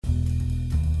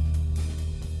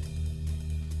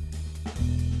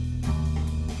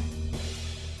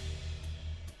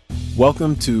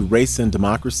Welcome to Race and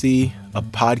Democracy, a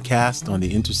podcast on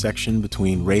the intersection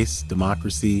between race,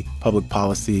 democracy, public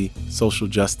policy, social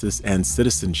justice, and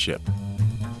citizenship.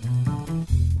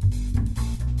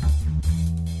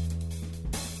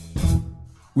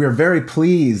 We are very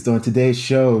pleased on today's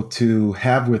show to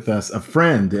have with us a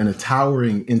friend and a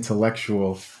towering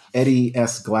intellectual, Eddie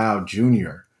S. Glaude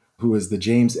Jr., who is the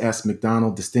James S.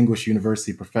 McDonald Distinguished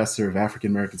University Professor of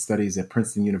African American Studies at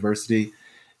Princeton University,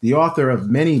 the author of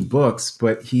many books,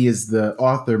 but he is the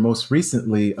author most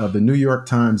recently of the New York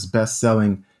Times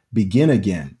best-selling Begin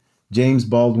Again, James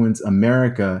Baldwin's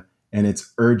America and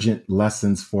Its Urgent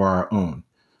Lessons for Our Own.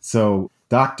 So,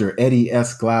 Dr. Eddie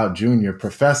S. Glaude Jr.,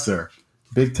 Professor,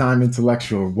 big-time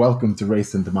intellectual, welcome to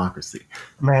Race and Democracy.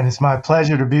 Man, it's my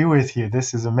pleasure to be with you.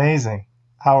 This is amazing.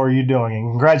 How are you doing?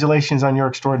 And congratulations on your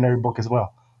extraordinary book as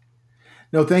well.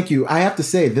 No, thank you. I have to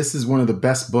say, this is one of the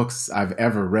best books I've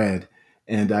ever read.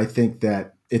 And I think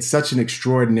that it's such an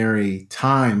extraordinary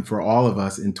time for all of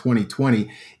us in 2020.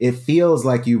 It feels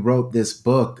like you wrote this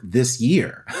book this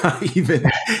year, even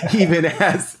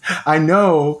as I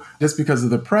know just because of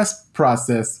the press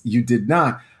process, you did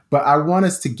not. But I want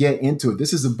us to get into it.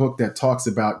 This is a book that talks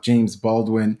about James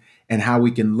Baldwin and how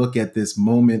we can look at this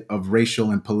moment of racial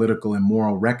and political and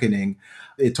moral reckoning.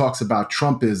 It talks about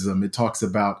Trumpism. It talks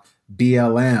about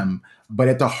BLM. But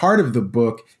at the heart of the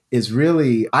book is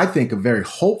really, I think, a very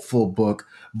hopeful book,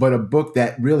 but a book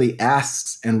that really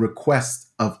asks and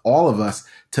requests of all of us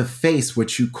to face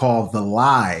what you call the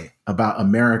lie about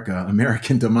America,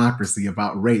 American democracy,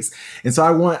 about race. And so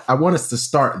I want us to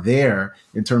start there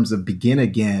in terms of Begin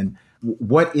Again.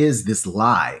 What is this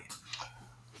lie?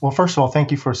 Well, first of all,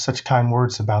 thank you for such kind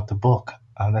words about the book.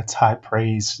 That's high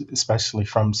praise, especially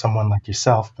from someone like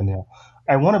yourself, Vanil.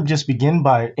 I want to just begin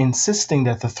by insisting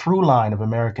that the through line of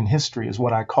American history is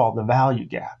what I call the value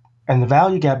gap. And the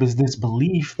value gap is this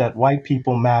belief that white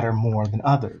people matter more than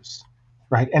others,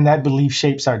 right? And that belief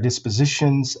shapes our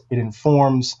dispositions. It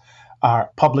informs our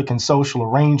public and social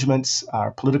arrangements,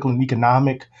 our political and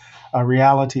economic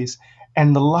realities.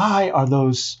 And the lie are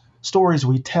those stories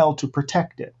we tell to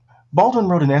protect it. Baldwin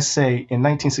wrote an essay in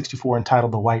 1964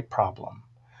 entitled The White Problem.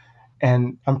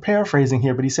 And I'm paraphrasing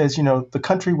here, but he says, the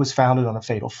country was founded on a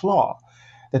fatal flaw,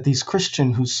 that these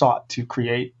Christians who sought to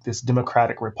create this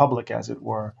democratic republic, as it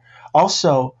were,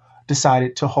 also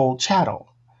decided to hold chattel.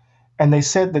 And they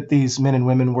said that these men and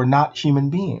women were not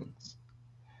human beings.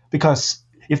 Because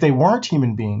if they weren't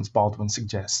human beings, Baldwin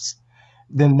suggests,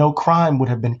 then no crime would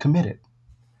have been committed.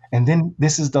 And then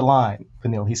this is the line,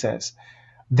 Vanil, he says,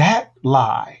 that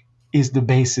lie is the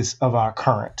basis of our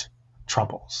current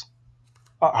troubles,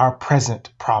 our present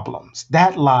problems.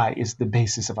 That lie is the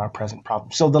basis of our present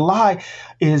problems. So the lie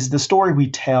is the story we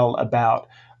tell about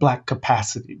Black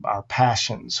capacity, our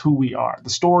passions, who we are,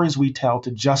 the stories we tell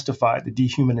to justify the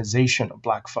dehumanization of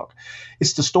Black folk.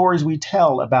 It's the stories we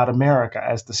tell about America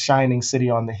as the shining city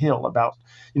on the hill, about,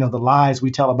 the lies we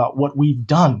tell about what we've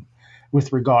done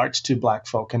with regards to Black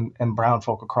folk and brown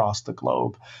folk across the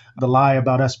globe. The lie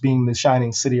about us being the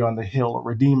shining city on the hill, a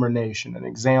redeemer nation, an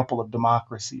example of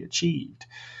democracy achieved.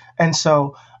 And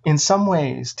so, in some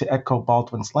ways, to echo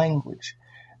Baldwin's language,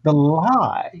 the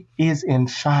lie is, in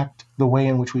fact, the way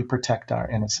in which we protect our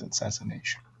innocence as a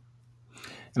nation.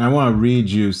 And I want to read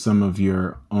you some of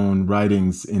your own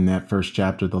writings in that first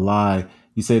chapter, The Lie.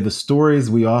 You say, the stories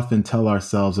we often tell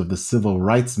ourselves of the civil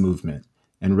rights movement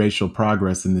and racial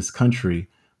progress in this country,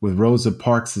 with Rosa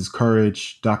Parks'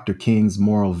 courage, Dr. King's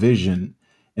moral vision,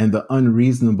 and the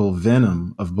unreasonable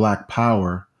venom of Black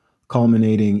power,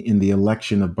 culminating in the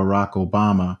election of Barack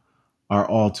Obama, are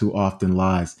all too often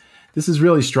lies. This is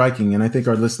really striking, and I think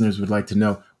our listeners would like to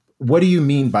know, what do you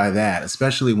mean by that,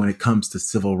 especially when it comes to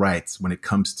civil rights, when it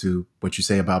comes to what you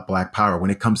say about Black power, when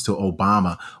it comes to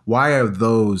Obama? Why are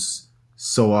those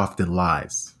so often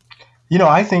lies?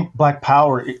 I think Black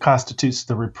power, it constitutes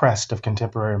the repressed of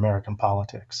contemporary American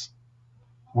politics.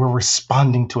 We're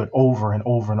responding to it over and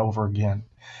over and over again.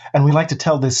 And we like to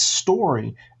tell this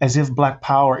story as if Black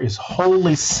power is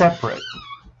wholly separate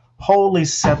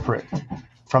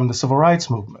from the civil rights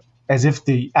movement, as if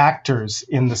the actors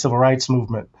in the civil rights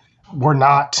movement were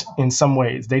not, in some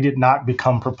ways, they did not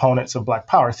become proponents of Black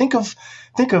power. Think of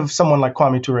someone like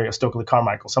Kwame Ture or Stokely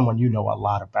Carmichael, someone you know a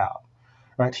lot about.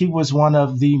 Right? He was one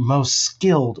of the most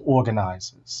skilled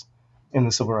organizers in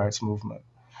the civil rights movement.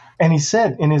 And he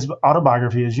said in his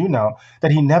autobiography, as you know,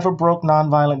 that he never broke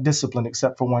nonviolent discipline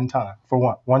except for one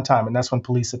time. And that's when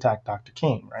police attacked Dr.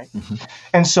 King, right? Mm-hmm.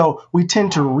 And so we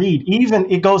tend to read,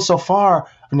 it goes so far,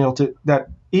 Vanil, that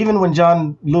even when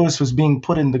John Lewis was being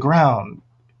put in the ground,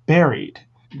 buried,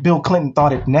 Bill Clinton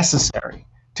thought it necessary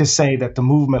to say that the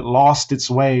movement lost its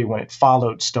way when it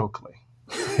followed Stokely.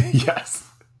 Yes.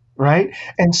 Right?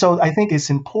 And so I think it's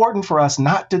important for us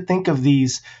not to think of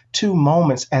these two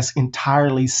moments as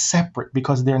entirely separate,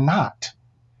 because they're not.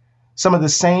 Some of the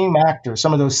same actors,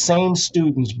 some of those same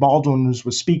students Baldwin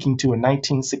was speaking to in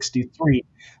 1963,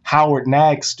 Howard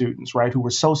Nagg students, right, who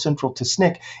were so central to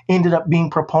SNCC, ended up being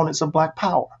proponents of Black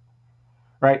Power.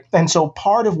 Right. And so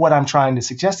part of what I'm trying to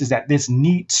suggest is that this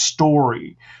neat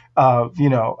story of,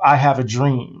 I have a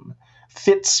dream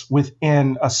fits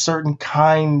within a certain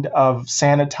kind of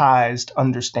sanitized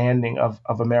understanding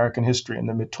of American history in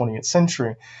the mid 20th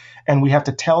century. And we have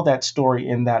to tell that story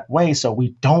in that way so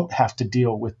we don't have to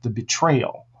deal with the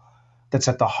betrayal that's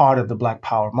at the heart of the Black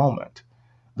Power moment,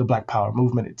 the Black Power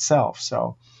movement itself.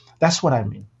 So that's what I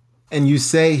mean. And you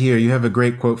say here, you have a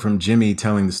great quote from Jimmy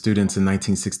telling the students in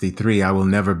 1963, "I will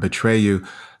never betray you."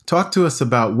 Talk to us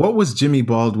about what was Jimmy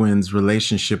Baldwin's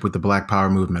relationship with the Black Power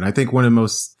movement. I think one of the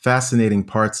most fascinating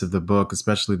parts of the book,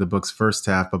 especially the book's first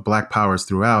half, but Black Power is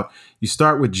throughout, you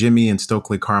start with Jimmy and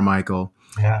Stokely Carmichael,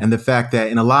 and the fact that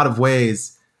in a lot of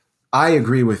ways, I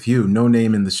agree with you, No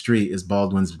Name in the Street is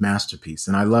Baldwin's masterpiece.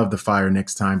 And I love The Fire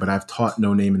Next Time, but I've taught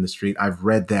No Name in the Street. I've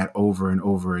read that over and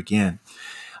over again.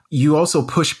 You also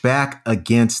push back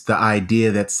against the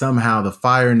idea that somehow The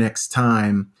Fire Next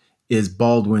Time is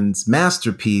Baldwin's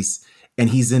masterpiece and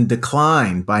he's in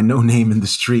decline by No Name in the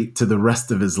Street to the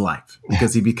rest of his life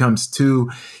because he becomes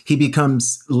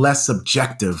less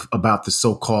objective about the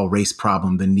so-called race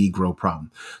problem, the Negro problem.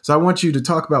 So I want you to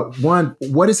talk about, one,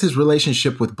 what is his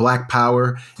relationship with Black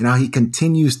Power and how he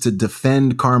continues to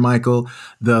defend Carmichael.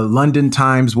 The London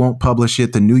Times won't publish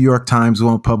it. The New York Times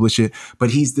won't publish it,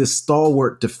 but he's this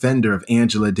stalwart defender of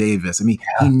Angela Davis. I mean,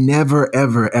 he never,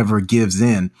 ever, ever gives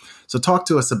in. So talk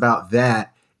to us about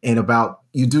that and about,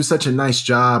 you do such a nice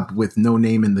job with No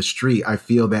Name in the Street. I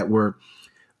feel that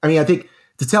I think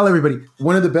to tell everybody,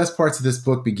 one of the best parts of this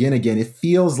book, Begin Again, it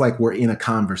feels like we're in a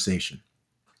conversation.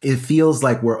 It feels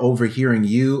like we're overhearing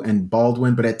you and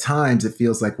Baldwin, but at times it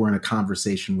feels like we're in a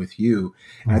conversation with you.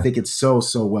 And I think it's so,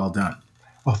 so well done.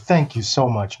 Well, thank you so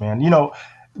much, man.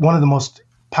 One of the most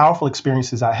powerful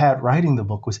experiences I had writing the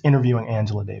book was interviewing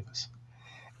Angela Davis.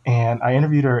 And I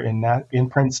interviewed her in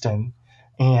Princeton.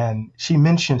 And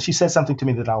she said something to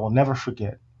me that I will never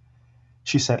forget.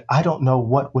 She said, "I don't know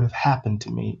what would have happened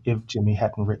to me if Jimmy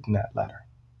hadn't written that letter.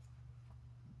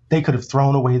 They could have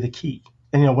thrown away the key."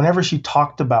 And, whenever she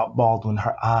talked about Baldwin,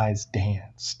 her eyes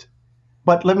danced.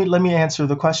 But let me answer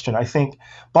the question. I think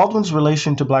Baldwin's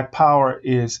relation to Black Power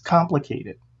is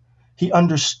complicated. He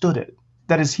understood it.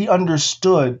 That is, he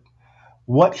understood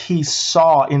what he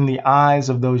saw in the eyes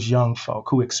of those young folk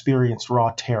who experienced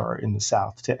raw terror in the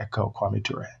South, to echo Kwame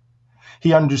Ture.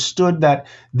 He understood that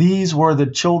these were the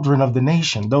children of the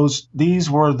nation. These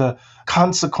were the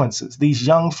consequences. These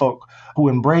young folk who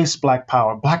embraced Black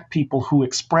Power, Black people who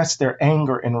expressed their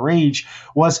anger and rage,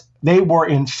 they were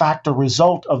in fact a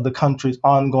result of the country's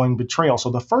ongoing betrayal. So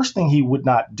the first thing he would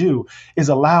not do is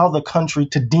allow the country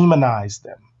to demonize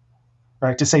them,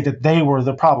 right? To say that they were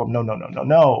the problem.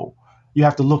 No. You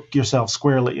have to look yourself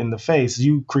squarely in the face.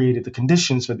 You created the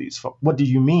conditions for these folks. What do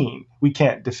you mean we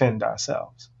can't defend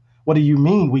ourselves? What do you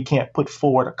mean we can't put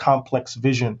forward a complex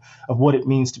vision of what it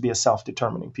means to be a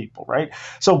self-determining people, right?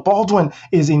 So Baldwin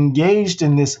is engaged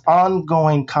in this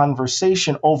ongoing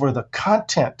conversation over the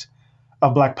content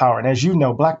of Black Power. And as you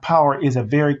know, Black Power is a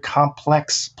very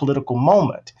complex political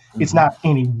moment. Mm-hmm. It's not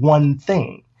any one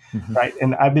thing, right?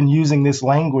 And I've been using this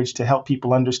language to help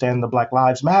people understand the Black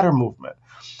Lives Matter movement.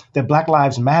 That Black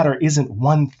Lives Matter isn't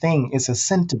one thing. It's a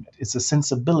sentiment. It's a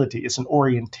sensibility. It's an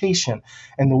orientation.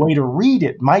 And the way to read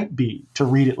it might be to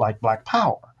read it like Black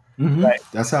Power. Mm-hmm. Right?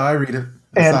 That's how I read it.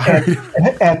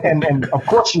 And of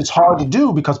course, it's hard to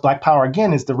do because Black Power,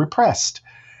 again, is the repressed.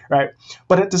 Right.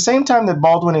 But at the same time that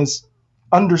Baldwin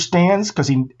understands, because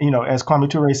he, as Kwame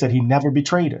Ture said, he never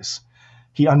betrayed us.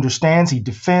 He understands, he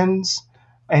defends,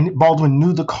 and Baldwin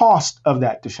knew the cost of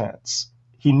that defense.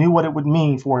 He knew what it would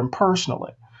mean for him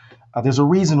personally. There's a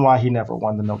reason why he never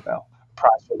won the Nobel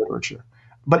Prize for Literature.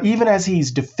 But even as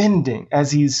he's defending,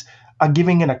 as he's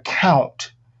giving an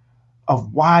account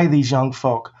of why these young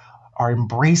folk are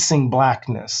embracing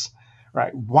Blackness,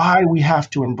 right? Why we have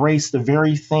to embrace the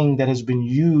very thing that has been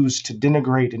used to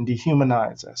denigrate and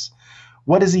dehumanize us.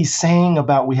 What is he saying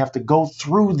about we have to go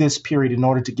through this period in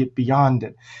order to get beyond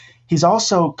it? He's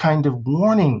also kind of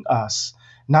warning us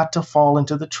not to fall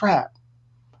into the trap.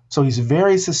 So he's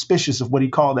very suspicious of what he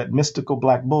called that mystical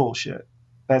Black bullshit.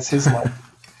 That's his life,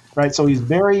 right? So he's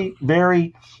very,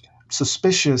 very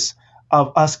suspicious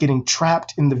of us getting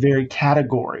trapped in the very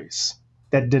categories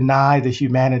that deny the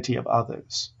humanity of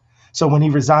others. So when he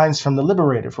resigns from The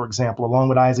Liberator, for example, along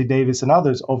with Isaac Davis and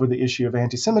others over the issue of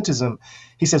anti-Semitism,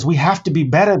 he says, we have to be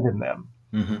better than them.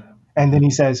 Mm-hmm. And then he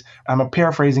says, I'm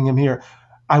paraphrasing him here,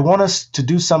 I want us to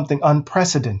do something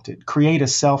unprecedented, create a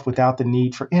self without the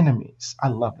need for enemies. I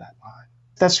love that line.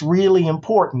 That's really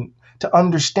important to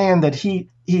understand that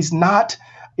he's not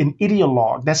an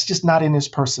ideologue. That's just not in his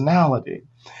personality.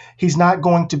 He's not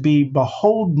going to be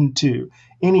beholden to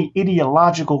any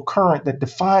ideological current that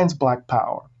defines Black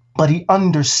power, but he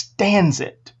understands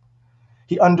it.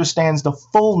 He understands the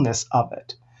fullness of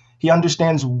it. He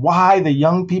understands why the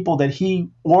young people that he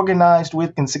organized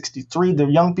with in 63, the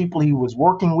young people he was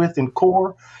working with in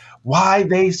CORE, why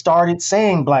they started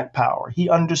saying Black power. He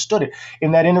understood it.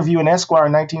 In that interview in Esquire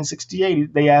in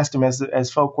 1968, they asked him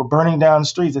as folk were burning down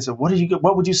streets, they said,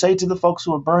 what would you say to the folks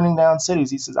who are burning down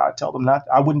cities? He says,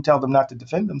 I wouldn't tell them not to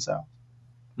defend themselves.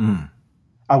 Mm.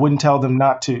 I wouldn't tell them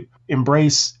not to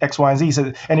embrace X, Y, and Z. He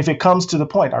said, and if it comes to the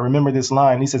point, I remember this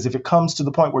line, he says, if it comes to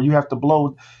the point where you have to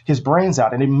blow his brains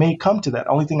out, and it may come to that,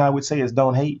 only thing I would say is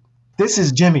don't hate. This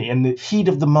is Jimmy in the heat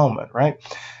of the moment, right?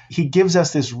 He gives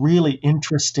us this really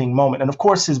interesting moment. And of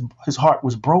course, his heart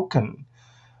was broken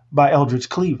by Eldridge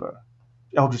Cleaver.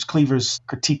 Eldridge Cleaver's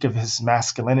critique of his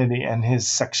masculinity and his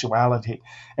sexuality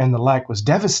and the like was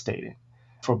devastating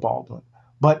for Baldwin.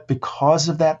 But because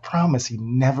of that promise, he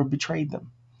never betrayed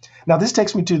them. Now, this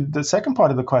takes me to the second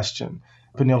part of the question,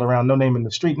 Peniel, around No Name in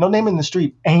the Street. No Name in the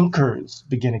Street anchors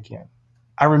Begin Again.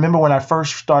 I remember when I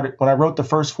wrote the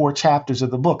first 4 chapters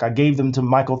of the book, I gave them to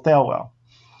Michael Thelwell,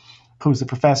 who's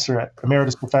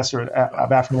emeritus professor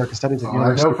of African American Studies at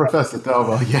University. I know Professor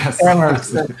Thelwell, yes.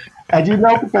 And you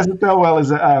know Professor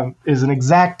Thelwell is an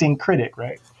exacting critic,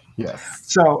 right? Yes.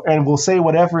 So, and will say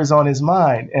whatever is on his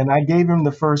mind. And I gave him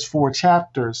the first 4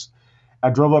 chapters. I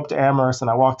drove up to Amherst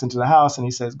and I walked into the house and he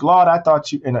says, Glaude, I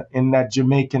thought you, in that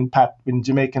Jamaican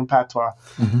patois,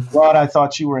 Glaude, I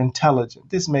thought you were intelligent.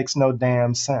 This makes no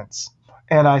damn sense.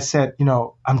 And I said,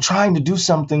 I'm trying to do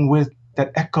something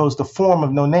that echoes the form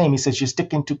of No Name. He says, you're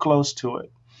sticking too close to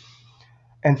it.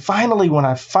 And finally, when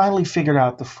I figured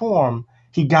out the form,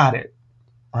 he got it,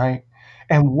 right?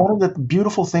 And one of the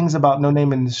beautiful things about No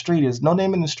Name in the Street is No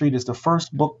Name in the Street is the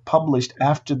first book published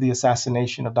after the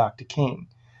assassination of Dr. King.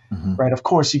 Mm-hmm. Right. Of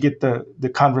course, you get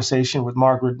the conversation with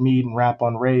Margaret Mead and Rap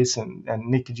on Race and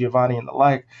Nikki Giovanni and the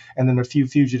like, and then a few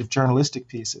fugitive journalistic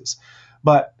pieces.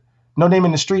 But No Name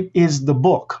in the Street is the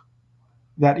book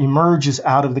that emerges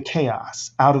out of the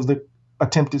chaos, out of the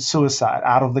attempted suicide,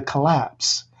 out of the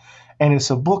collapse. And it's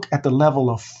a book at the level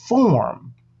of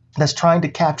form that's trying to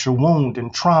capture wound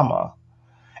and trauma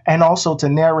and also to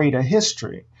narrate a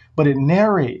history. But it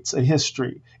narrates a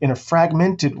history in a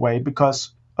fragmented way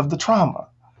because of the trauma.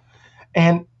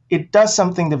 And it does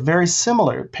something that very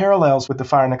similar. It parallels with The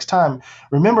Fire Next Time.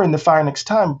 Remember, in The Fire Next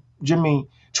Time, Jimmy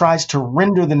tries to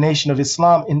render the Nation of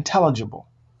Islam intelligible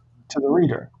to the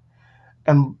reader.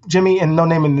 And Jimmy, in No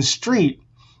Name in the Street,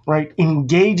 right,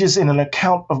 engages in an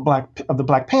account of the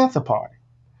Black Panther Party,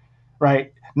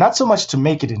 right? Not so much to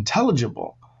make it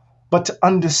intelligible, but to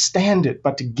understand it,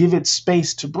 but to give it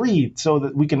space to breathe so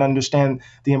that we can understand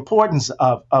the importance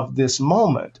of this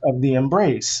moment, of the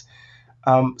embrace.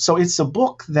 So it's a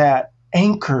book that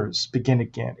anchors Begin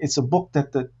Again. It's a book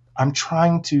that I'm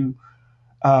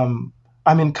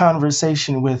in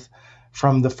conversation with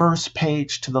from the first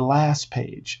page to the last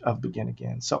page of Begin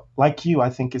Again. So like you,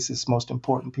 I think it's his most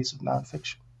important piece of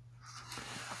nonfiction.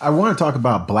 I want to talk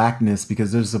about Blackness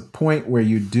because there's a point where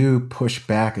you do push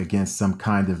back against some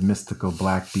kind of mystical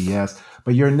Black BS,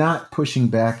 but you're not pushing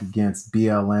back against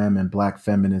BLM and Black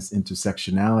feminist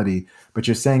intersectionality, but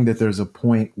you're saying that there's a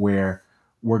point where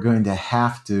we're going to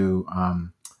have to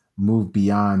move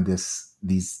beyond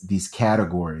these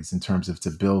categories in terms of to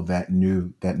build that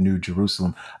new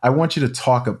Jerusalem. I want you to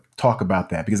talk about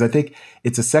that because I think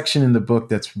it's a section in the book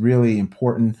that's really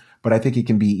important, but I think it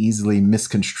can be easily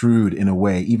misconstrued in a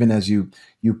way, even as you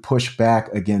push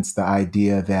back against the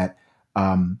idea that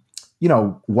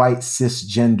white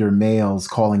cisgender males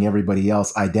calling everybody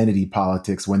else identity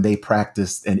politics when they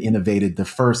practiced and innovated the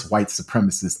first white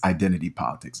supremacist identity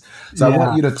politics. So I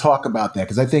want you to talk about that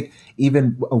because I think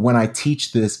even when I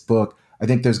teach this book, I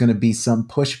think there's going to be some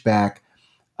pushback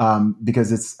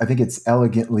because I think it's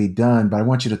elegantly done, but I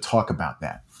want you to talk about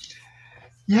that.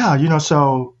 Yeah,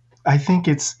 so I think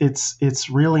it's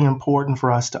really important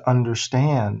for us to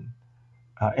understand,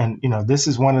 and this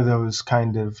is one of those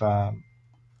kind of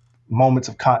moments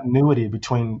of continuity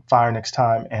between Fire Next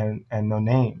Time and No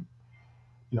Name.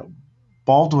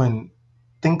 Baldwin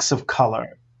thinks of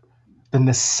color, the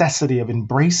necessity of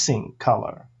embracing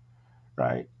color,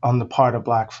 right, on the part of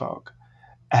Black folk.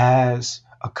 as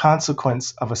a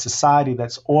consequence of a society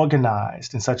that's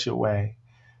organized in such a way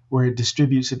where it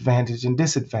distributes advantage and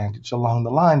disadvantage along the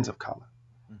lines of color.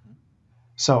 Mhm.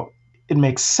 So it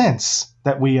makes sense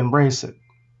that we embrace it.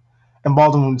 And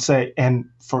Baldwin would say, and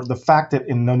for the fact that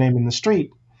in No Name in the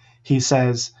Street, he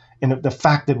says, and the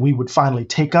fact that we would finally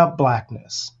take up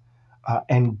blackness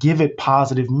and give it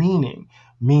positive meaning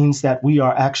means that we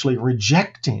are actually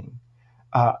rejecting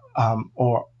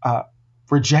or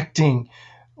rejecting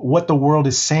what the world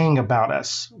is saying about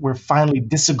us. We're finally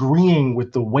disagreeing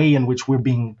with the way in which we're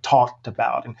being talked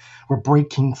about, and we're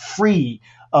breaking free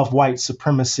of white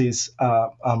supremacy's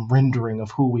rendering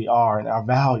of who we are and our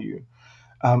value.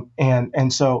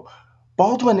 And so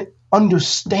Baldwin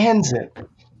understands it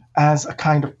as a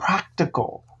kind of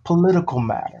practical political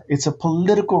matter. It's a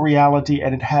political reality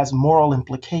and it has moral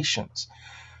implications.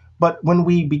 But when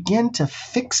we begin to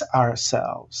fix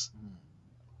ourselves,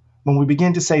 when we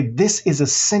begin to say this is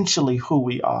essentially who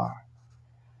we are,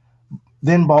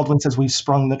 then Baldwin says we've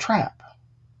sprung the trap.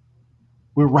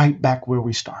 We're right back where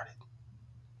we started.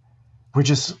 We're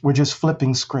just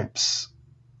flipping scripts,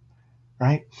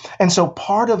 right? And so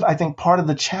I think part of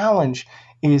the challenge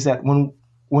is that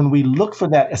when we look for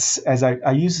that, as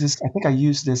I use this, I think I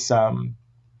use this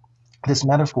this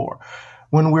metaphor,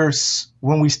 when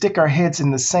we stick our heads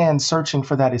in the sand searching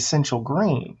for that essential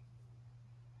green,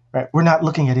 right? We're not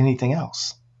looking at anything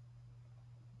else.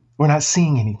 We're not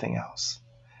seeing anything else.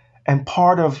 And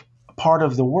part of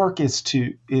the work is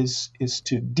to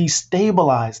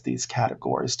destabilize these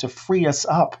categories, to free us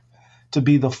up to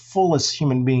be the fullest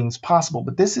human beings possible.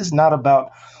 But this is not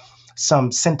about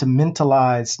some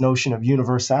sentimentalized notion of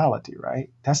universality, right?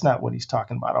 That's not what he's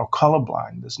talking about. Or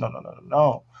colorblindness.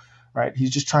 No. Right? He's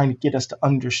just trying to get us to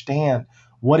understand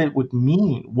what it would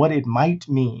mean, what it might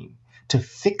mean to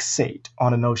fixate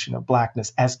on a notion of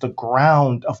blackness as the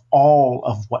ground of all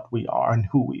of what we are and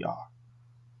who we are.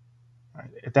 Right?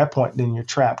 At that point, then you're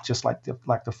trapped, just like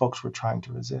the folks we're trying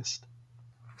to resist.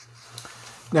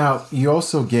 Now, you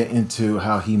also get into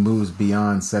how he moves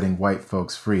beyond setting white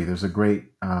folks free. There's a great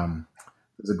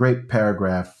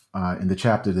paragraph in the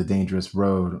chapter "The Dangerous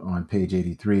Road" on page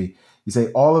 83. You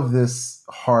say all of this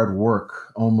hard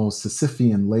work, almost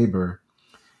Sisyphean labor,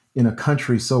 in a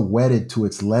country so wedded to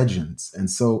its legends and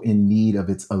so in need of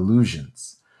its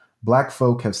illusions. Black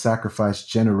folk have sacrificed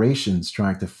generations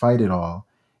trying to fight it all,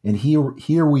 and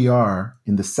here we are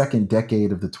in the second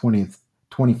decade of the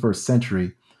 21st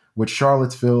century, with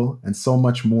Charlottesville and so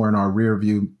much more in our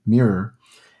rearview mirror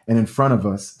and in front of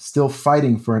us, still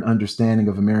fighting for an understanding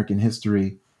of American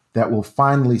history that will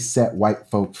finally set white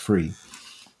folk free.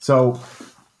 So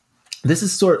this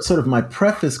is sort of my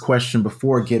preface question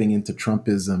before getting into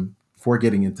Trumpism, before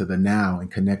getting into the now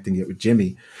and connecting it with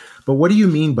Jimmy. But what do you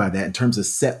mean by that in terms of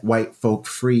set white folk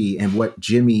free and what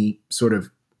Jimmy sort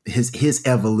of his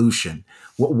evolution?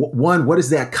 What does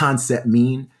that concept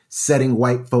mean? Setting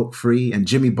white folk free. And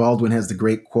Jimmy Baldwin has the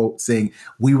great quote saying,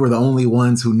 "We were the only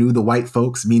ones who knew the white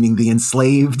folks," meaning the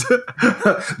enslaved.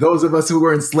 Those of us who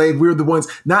were enslaved, we were the ones.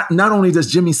 Not only does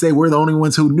Jimmy say we're the only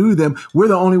ones who knew them, we're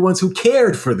the only ones who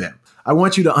cared for them. I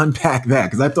want you to unpack that,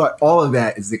 because I thought all of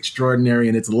that is extraordinary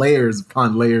and it's layers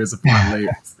upon layers upon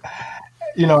layers.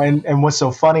 And what's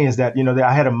so funny is that,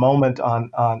 I had a moment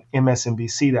on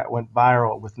MSNBC that went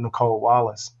viral with Nicole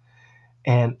Wallace.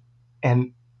 And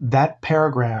that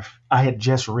paragraph I had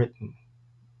just written,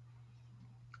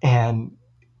 and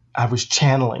I was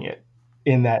channeling it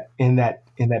in that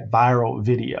viral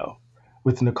video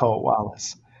with Nicole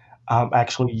Wallace.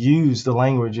 Actually used the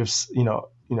language of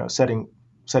setting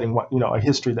what a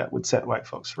history that would set white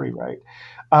folks free, right?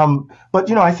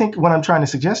 But I think what I'm trying to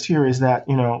suggest here is that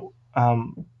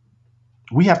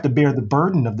we have to bear the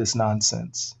burden of this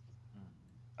nonsense,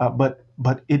 but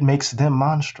it makes them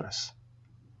monstrous.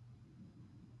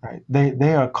 Right?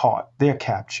 They are caught, they are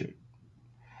captured.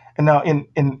 And now in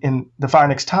The Fire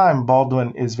Next Time,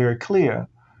 Baldwin is very clear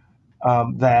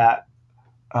that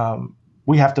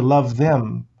we have to love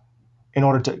them in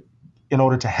order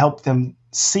to help them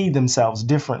see themselves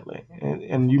differently.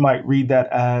 And you might read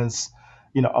that as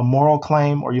a moral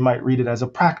claim, or you might read it as a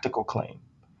practical claim.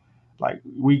 Like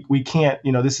we can't,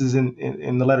 this is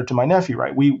in the letter to my nephew,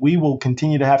 right? We will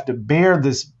continue to have to bear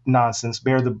this nonsense,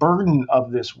 bear the burden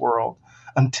of this world,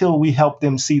 until we help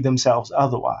them see themselves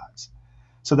otherwise.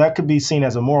 So that could be seen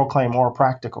as a moral claim or a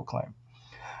practical claim.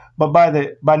 But by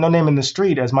No Name in the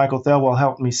Street, as Michael Thelwell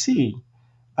helped me see,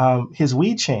 his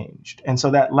we changed. And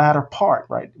so that latter part,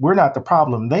 right, we're not the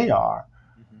problem, they are.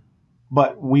 Mm-hmm.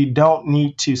 But we don't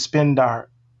need to spend our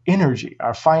energy,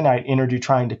 our finite energy,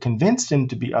 trying to convince them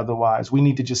to be otherwise. We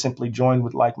need to just simply join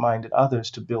with like-minded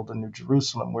others to build a new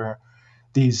Jerusalem where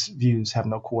these views have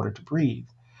no quarter to breathe.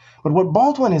 But what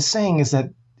Baldwin is saying is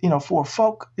that, for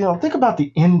folk, think about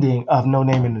the ending of No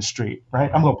Name in the Street,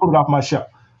 right? I'm going to pull it off my shelf.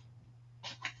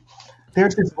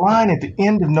 There's this line at the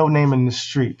end of No Name in the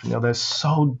Street, that's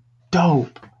so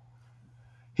dope.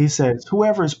 He says,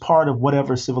 whoever is part of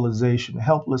whatever civilization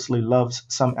helplessly loves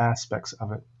some aspects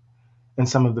of it and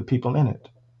some of the people in it.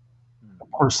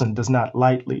 A person does not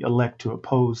lightly elect to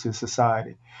oppose his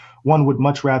society. One would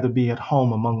much rather be at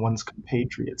home among one's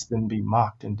compatriots than be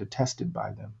mocked and detested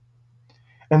by them.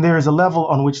 And there is a level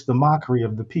on which the mockery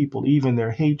of the people, even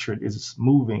their hatred, is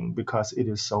moving because it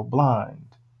is so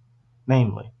blind.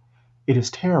 Namely, it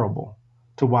is terrible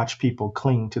to watch people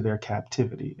cling to their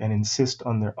captivity and insist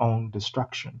on their own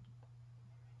destruction.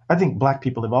 I think Black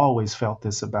people have always felt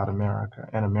this about America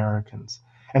and Americans,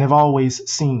 and have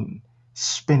always seen,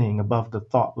 spinning above the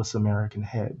thoughtless American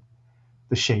head,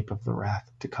 the shape of the wrath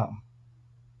to come.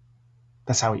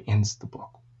 That's how he ends the book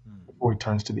before he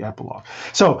turns to the epilogue.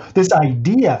 So this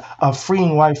idea of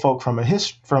freeing white folk from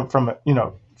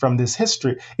this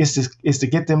history is to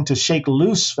get them to shake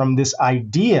loose from this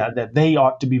idea that they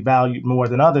ought to be valued more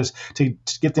than others, to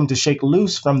get them to shake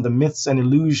loose from the myths and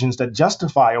illusions that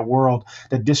justify a world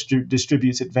that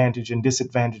distributes advantage and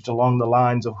disadvantage along the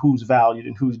lines of who's valued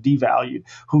and who's devalued,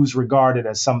 who's regarded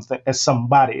as something, as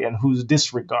somebody, and who's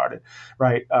disregarded,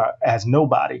 right, as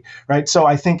nobody, right? So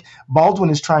I think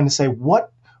Baldwin is trying to say,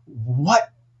 what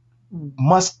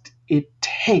must it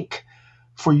take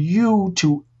for you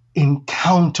to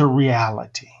encounter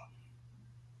reality,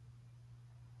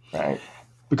 right?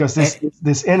 Because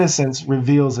this innocence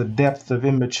reveals a depth of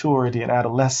immaturity and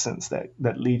adolescence that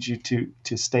leads you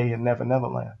to stay in Never Never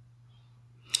Land.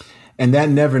 And that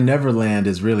Never Never Land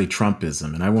is really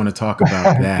Trumpism, and I want to talk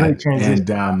about that.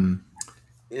 And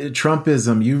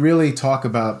Trumpism, you really talk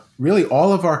about really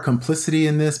all of our complicity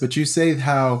in this, but you say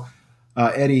how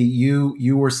Eddie,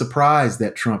 you were surprised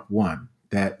that Trump won.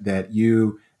 That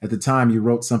you, at the time, you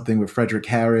wrote something with Frederick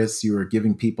Harris. You were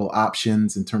giving people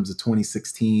options in terms of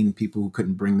 2016, people who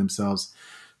couldn't bring themselves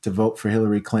to vote for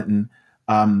Hillary Clinton.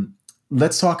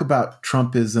 Let's talk about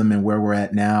Trumpism and where we're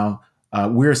at now.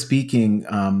 We're speaking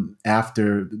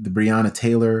after the Breonna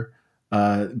Taylor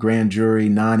grand jury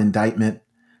non-indictment.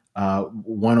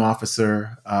 One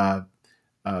officer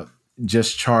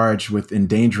just charged with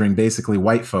endangering basically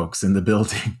white folks in the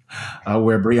building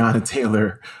where Breonna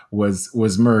Taylor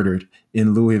was murdered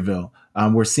in Louisville.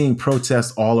 We're seeing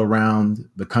protests all around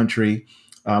the country.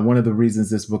 One of the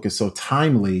reasons this book is so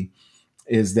timely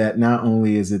is that not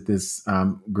only is it this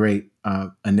great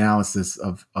analysis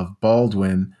of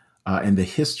Baldwin and the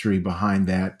history behind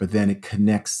that, but then it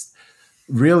connects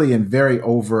really in very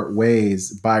overt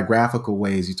ways, biographical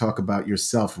ways. You talk about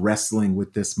yourself wrestling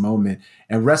with this moment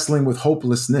and wrestling with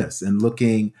hopelessness and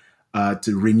looking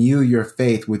to renew your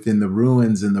faith within the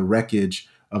ruins and the wreckage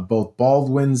of both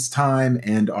Baldwin's time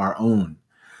and our own.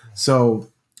 So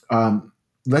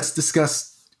let's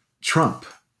discuss Trump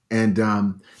and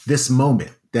this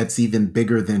moment that's even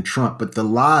bigger than Trump. But the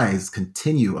lies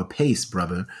continue apace,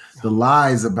 brother. The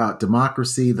lies about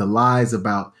democracy, the lies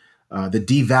about the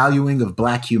devaluing of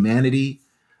Black humanity,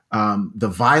 the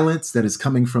violence that is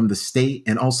coming from the state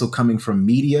and also coming from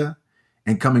media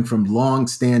and coming from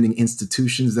long-standing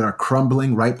institutions that are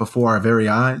crumbling right before our very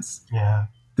eyes. Yeah.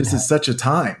 This is such a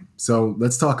time. So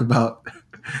let's talk about,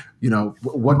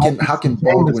 how can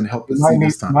Baldwin help us see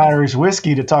this time? Irish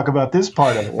whiskey to talk about this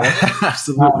part of it. Right?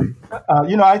 Absolutely.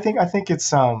 I think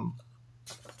it's, and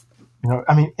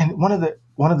one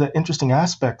of the interesting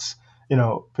aspects,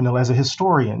 Pernille, as a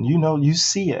historian, you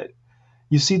see it.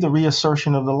 You see the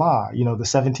reassertion of the law, the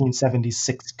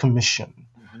 1776 Commission,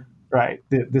 right?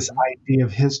 This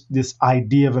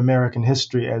idea of American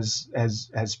history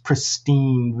as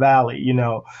pristine valley,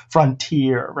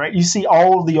 frontier, right? You see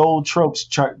all of the old tropes,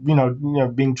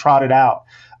 being trotted out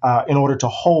in order to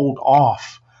hold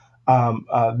off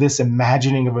this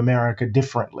imagining of America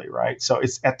differently, right? So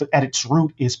it's at its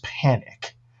root is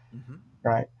panic,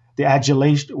 right? The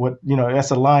adulation,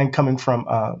 that's a line coming from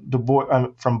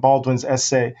from Baldwin's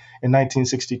essay in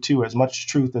 1962, As Much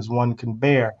Truth as One Can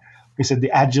Bear. He said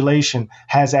the adulation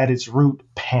has at its root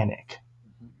panic,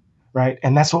 right?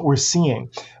 And that's what we're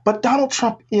seeing. But Donald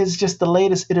Trump is just the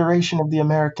latest iteration of the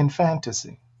American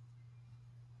fantasy,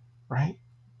 right?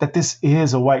 That this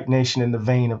is a white nation in the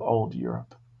vein of old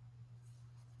Europe.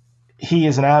 He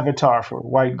is an avatar for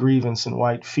white grievance and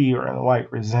white fear and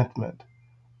white resentment.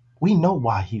 We know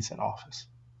why he's in office.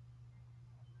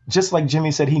 Just like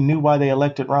Jimmy said, he knew why they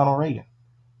elected Ronald Reagan.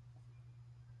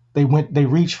 They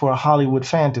reached for a Hollywood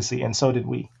fantasy, and so did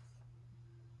we.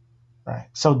 Right?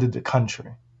 So did the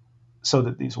country. So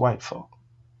did these white folk.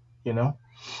 you know?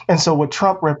 And so what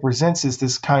Trump represents is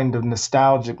this kind of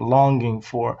nostalgic longing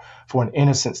for an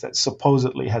innocence that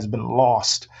supposedly has been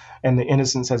lost. And the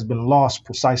innocence has been lost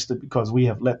precisely because we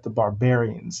have let the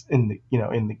barbarians in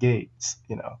the gates,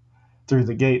 through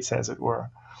the gates, as it were.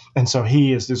 And so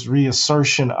he is this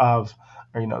reassertion of,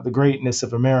 the greatness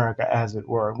of America, as it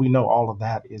were. We know all of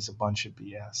that is a bunch of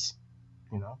BS,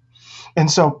 you know.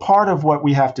 And so part of what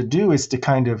we have to do is to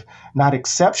kind of not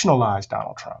exceptionalize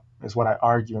Donald Trump, is what I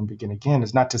argue and begin again,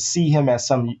 is not to see him as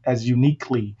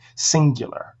uniquely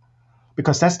singular,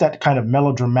 because that's that kind of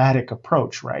melodramatic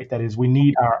approach, right? That is, we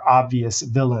need our obvious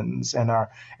villains and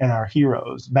our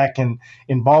heroes. Back in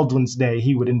Baldwin's day,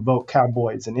 he would invoke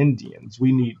cowboys and Indians.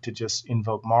 We need to just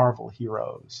invoke Marvel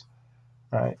heroes,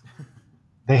 right?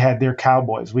 They had their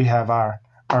cowboys. We have our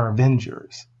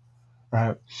Avengers,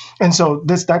 right? And so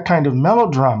that kind of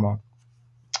melodrama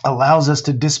allows us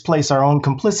to displace our own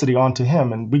complicity onto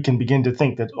him, and we can begin to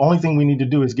think that the only thing we need to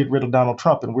do is get rid of Donald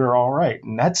Trump and we're all right.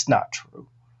 And that's not true.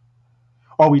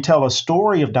 Or we tell a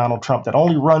story of Donald Trump that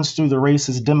only runs through the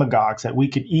racist demagogues that we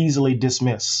could easily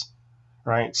dismiss,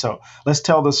 right? So let's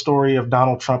tell the story of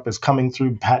Donald Trump as coming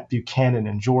through Pat Buchanan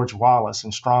and George Wallace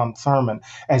and Strom Thurmond,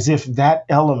 as if that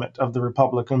element of the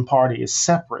Republican Party is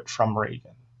separate from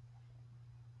Reagan,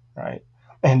 right?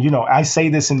 And I say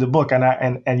this in the book, and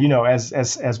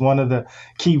as one of the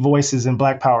key voices in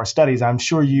Black Power studies, I'm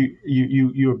sure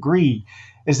you agree,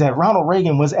 is that Ronald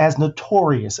Reagan was as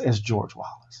notorious as George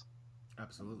Wallace.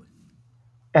 Absolutely.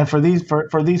 And for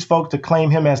these folks to claim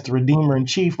him as the Redeemer in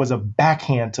Chief was a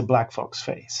backhand to Black folks'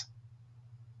 face.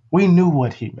 We knew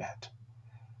what he meant,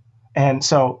 and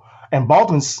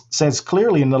Baldwin says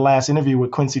clearly in the last interview with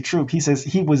Quincy Troop, he says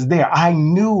he was there. I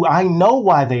know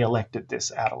why they elected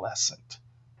this adolescent,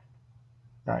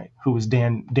 right, who was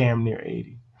damn near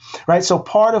 80, right? So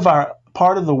part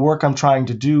of the work I'm trying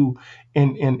to do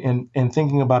in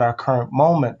thinking about our current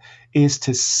moment is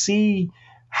to see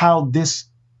how this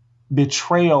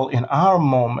betrayal in our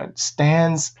moment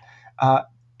stands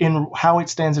in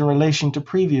relation to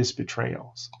previous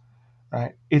betrayals,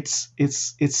 right? Its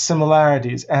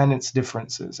similarities and its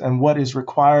differences, and what is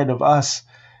required of us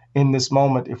in this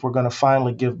moment if we're going to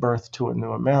finally give birth to a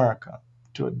new America,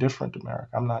 to a different America.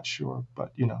 I'm not sure,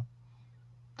 but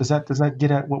does that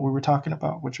get at what we were talking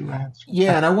about? What you were answering?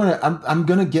 Yeah, and I'm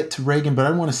going to get to Reagan, but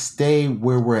I want to stay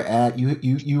where we're at.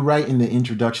 You write in the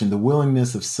introduction the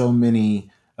willingness of so many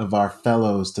of our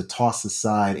fellows to toss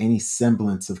aside any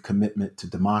semblance of commitment to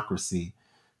democracy,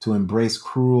 to embrace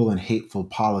cruel and hateful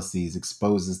policies,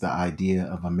 exposes the idea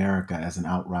of America as an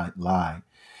outright lie.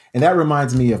 And that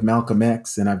reminds me of Malcolm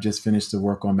X, and I've just finished the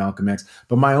work on Malcolm X,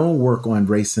 but my own work on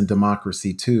race and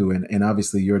democracy too, and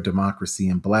obviously your Democracy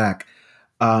in Black.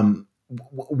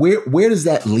 Where does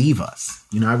that leave us?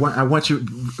 I want you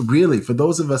really, for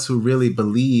those of us who really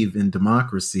believe in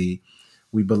democracy,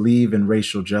 we believe in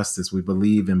racial justice, we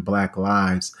believe in Black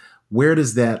lives. Where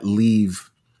does that leave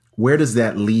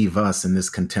us in this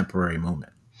contemporary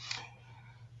moment?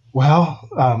 Well,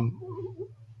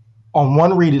 on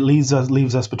one read, it leaves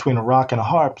us between a rock and a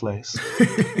hard place,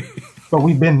 but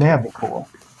we've been there before,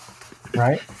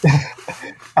 right?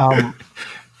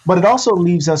 But it also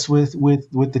leaves us with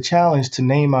the challenge to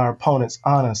name our opponents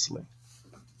honestly.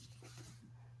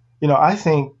 I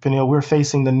think, Peniel, we're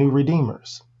facing the new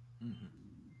redeemers. Mm-hmm.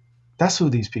 That's who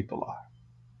these people are,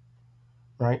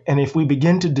 right? And if we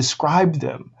begin to describe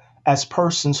them as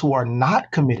persons who are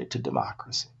not committed to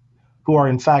democracy, who are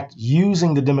in fact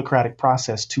using the democratic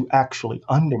process to actually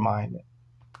undermine it,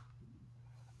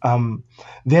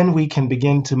 then we can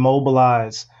begin to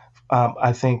mobilize,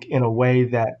 I think, in a way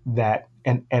that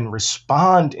and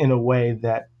respond in a way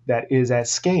that is at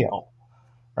scale,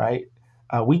 right?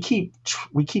 We keep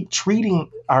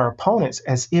treating our opponents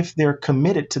as if they're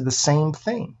committed to the same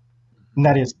thing, and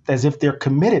that is as if they're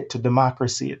committed to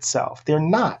democracy itself. They're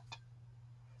not.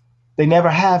 They never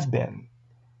have been,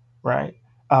 right?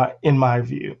 In my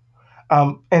view,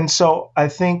 and so I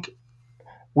think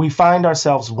we find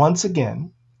ourselves once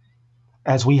again,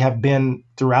 as we have been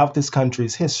throughout this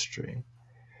country's history,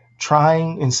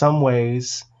 trying in some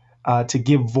ways to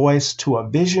give voice to a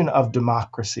vision of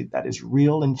democracy that is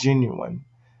real and genuine,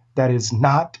 that is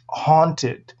not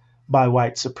haunted by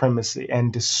white supremacy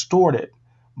and distorted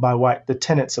by the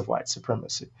tenets of white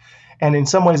supremacy. And in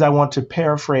some ways, I want to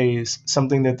paraphrase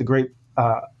something that the great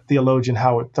theologian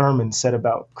Howard Thurman said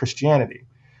about Christianity.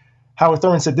 Howard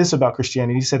Thurman said this about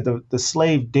Christianity. He said, the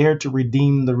slave dared to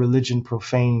redeem the religion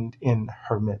profaned in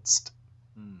her midst.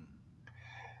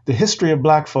 The history of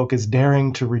Black folk is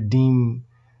daring to redeem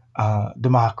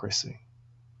democracy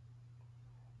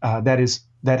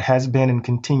that has been and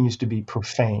continues to be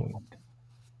profaned.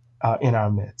 in our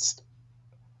midst.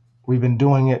 We've been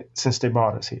doing it since they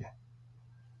brought us here,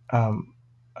 um,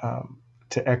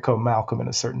 to echo Malcolm in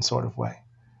a certain sort of way.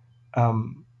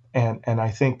 And I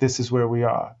think this is where we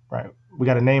are, right? We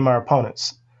got to name our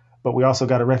opponents, but we also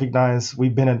got to recognize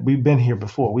we've been here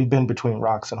before. We've been between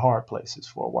rocks and hard places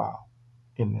for a while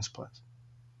in this place.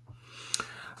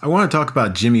 I want to talk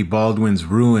about Jimmy Baldwin's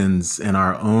ruins and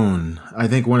our own. I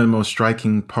think one of the most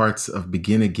striking parts of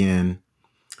Begin Again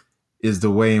is the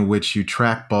way in which you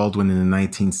track Baldwin in the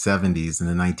 1970s and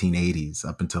the 1980s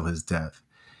up until his death.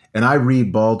 And I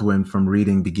read Baldwin from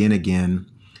reading Begin Again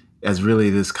as really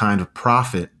this kind of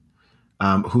prophet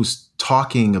who's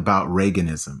talking about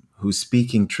Reaganism, who's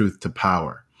speaking truth to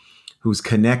power, who's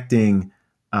connecting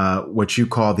what you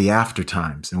call the after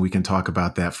times. And we can talk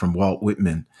about that from Walt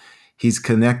Whitman. He's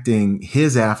connecting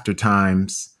his after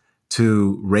times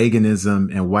to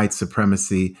Reaganism and white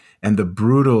supremacy and the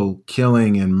brutal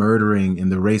killing and murdering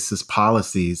and the racist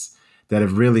policies that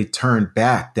have really turned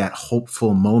back that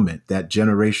hopeful moment, that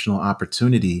generational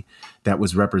opportunity that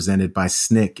was represented by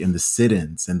SNCC and the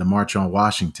sit-ins and the March on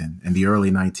Washington in the early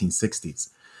 1960s.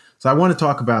 So I want to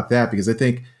talk about that because I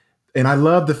think, and I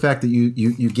love the fact that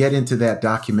you get into that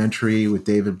documentary with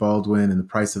David Baldwin and The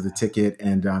Price of the Ticket.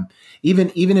 And even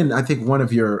in, I think, one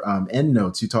of your end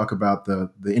notes, you talk about the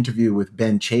interview with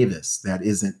Ben Chavis that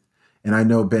isn't, and I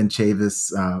know Ben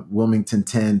Chavis, Wilmington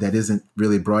 10, that isn't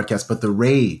really broadcast, but the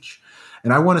rage.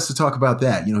 And I want us to talk about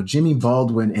that. You know, Jimmy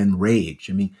Baldwin and rage.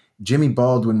 I mean, Jimmy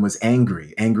Baldwin was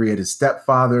angry at his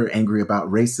stepfather, angry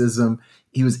about racism.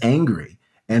 He was angry.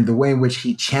 And the way in which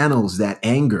he channels that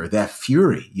anger, that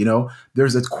fury, you know,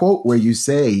 there's a quote where you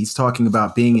say, he's talking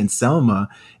about being in Selma,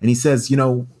 and he says, you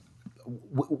know,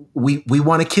 we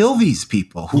want to kill these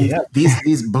people,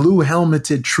 these blue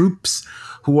helmeted troops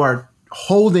who are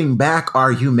holding back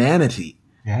our humanity,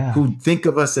 who think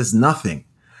of us as nothing.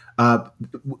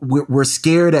 We're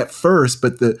scared at first,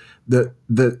 but the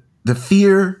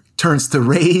fear turns to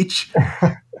rage,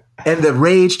 and the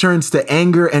rage turns to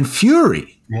anger and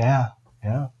fury. Yeah.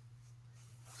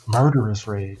 Murderous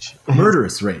rage.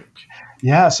 Murderous rage.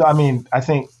 Yeah. So, I mean, I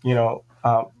think, you know,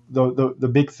 the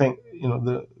big thing, you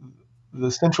know,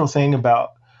 the central thing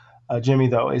about Jimmy,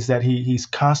 though, is that he's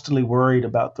constantly worried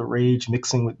about the rage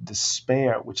mixing with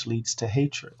despair, which leads to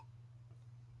hatred.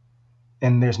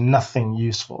 And there's nothing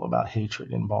useful about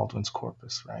hatred in Baldwin's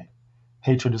corpus, right?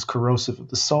 Hatred is corrosive of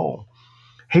the soul.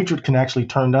 Hatred can actually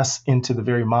turn us into the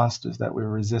very monsters that we're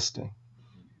resisting.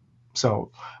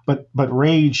 So, but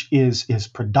rage is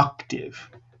productive.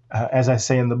 As I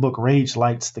say in the book, rage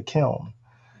lights the kiln,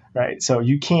 right? So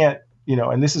you can't, you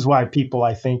know, and this is why people,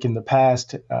 I think, in the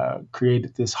past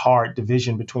created this hard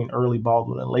division between early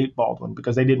Baldwin and late Baldwin,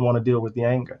 because they didn't want to deal with the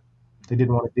anger. They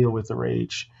didn't want to deal with the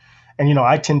rage. And, you know,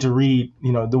 I tend to read,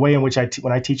 you know, the way in which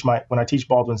when I teach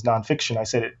Baldwin's nonfiction,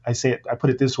 I put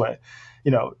it this way,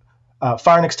 you know,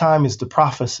 Fire Next Time is the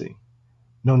prophecy.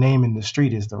 No Name in the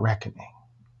Street is the reckoning.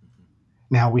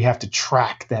 Now we have to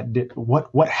track that,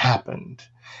 what happened.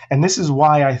 And this is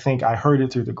why I think I Heard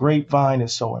It Through the Grapevine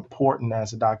is so important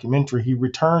as a documentary. He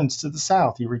returns to the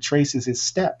South. He retraces his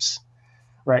steps,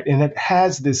 right? And it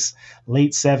has this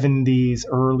late 70s,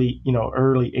 early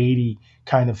 80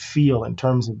 kind of feel in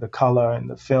terms of the color and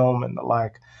the film and the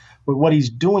like. But what he's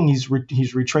doing, he's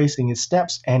retracing his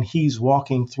steps, and he's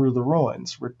walking through the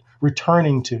ruins,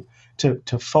 returning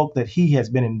to folk that he has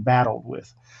been in battle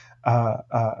with.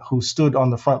 Who stood on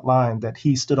the front line, that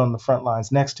he stood on the front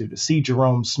lines next to see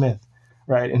Jerome Smith,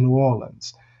 right, in New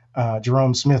Orleans.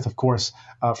 Jerome Smith, of course,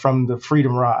 from the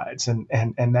Freedom Rides and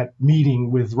that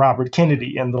meeting with Robert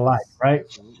Kennedy and the like, right?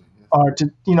 Or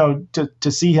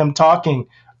to see him talking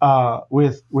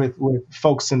with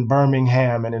folks in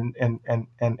Birmingham and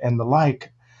the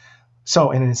like. So,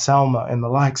 and in Selma and the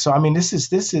like. So, I mean, this is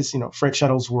Fred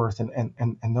Shuttlesworth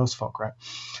and those folk, right?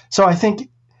 So I think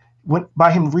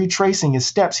by him retracing his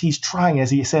steps, he's trying, as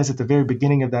he says at the very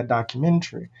beginning of that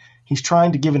documentary, he's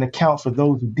trying to give an account for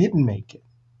those who didn't make it,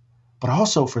 but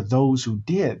also for those who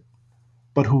did,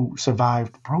 but who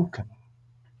survived broken,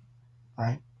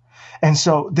 right? And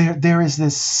so there is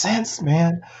this sense,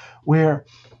 man, where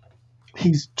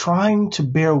he's trying to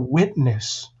bear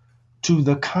witness to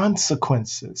the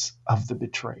consequences of the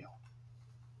betrayal,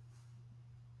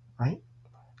 right?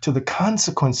 To the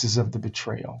consequences of the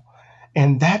betrayal.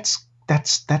 And that's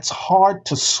hard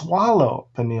to swallow,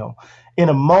 Peniel. In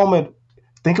a moment,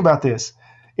 think about this,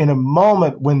 in a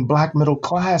moment when Black middle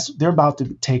class, they're about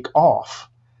to take off,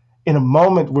 in a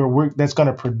moment where that's going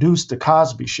to produce the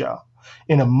Cosby Show,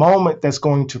 in a moment that's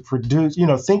going to produce,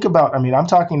 think about, I'm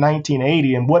talking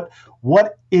 1980, and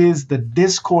What is the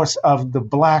discourse of the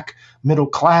Black middle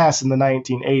class in the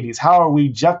 1980s? How are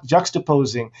we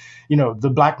juxtaposing, the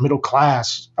Black middle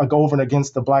class over and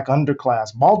against the Black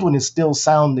underclass? Baldwin is still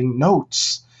sounding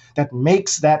notes that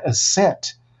makes that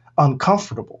ascent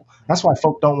uncomfortable. That's why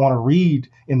folk don't want to read,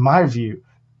 in my view,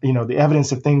 the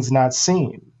evidence of things not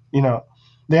seen,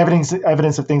 the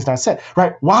evidence of things not said,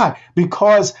 right? Why?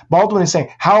 Because Baldwin is saying,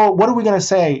 what are we going to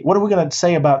say? What are we going to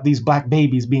say about these Black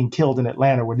babies being killed in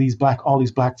Atlanta, where all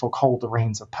these Black folk hold the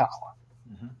reins of power?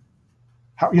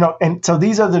 And so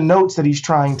these are the notes that he's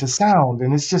trying to sound,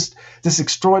 and it's just this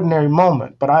extraordinary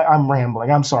moment. But I'm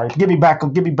rambling. I'm sorry. Get me back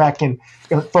in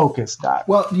focus, Doc.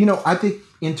 Well, I think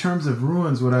in terms of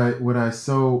Ruins, what I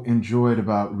so enjoyed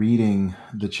about reading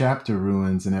the chapter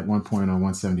Ruins, and at one point on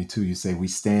 172, you say we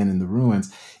stand in the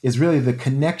ruins, is really the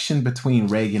connection between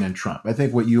Reagan and Trump. I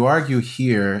think what you argue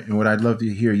here, and what I'd love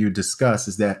to hear you discuss,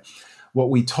 is that what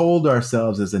we told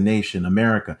ourselves as a nation,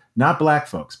 America, not Black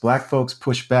folks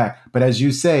pushed back, but as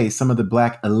you say, some of the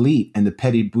Black elite and the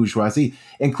petty bourgeoisie,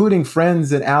 including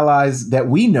friends and allies that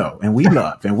we know and we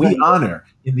love and we honor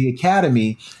in the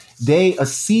academy, they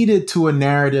acceded to a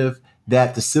narrative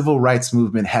that the civil rights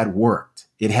movement had worked.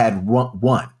 It had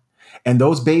won. And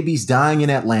those babies dying in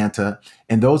Atlanta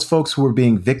and those folks who were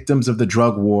being victims of the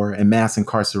drug war and mass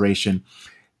incarceration,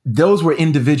 those were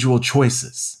individual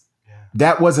choices.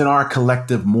 That wasn't our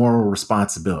collective moral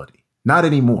responsibility. Not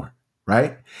anymore,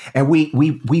 right? And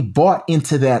we bought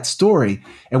into that story.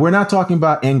 And we're not talking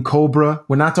about N'Cobra.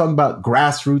 We're not talking about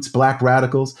grassroots Black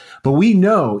radicals. But we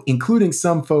know, including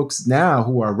some folks now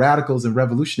who are radicals and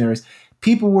revolutionaries,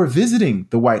 people were visiting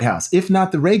the White House, if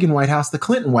not the Reagan White House, the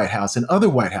Clinton White House and other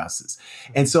White Houses.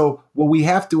 And so what we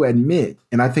have to admit,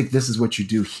 and I think this is what you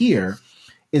do here,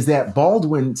 is that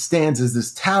Baldwin stands as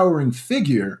this towering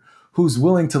figure who's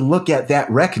willing to look at that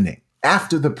reckoning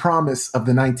after the promise of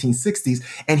the 1960s,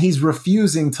 and he's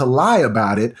refusing to lie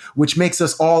about it, which makes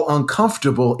us all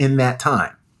uncomfortable in that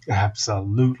time.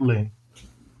 Absolutely.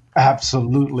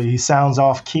 Absolutely. He sounds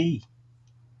off key,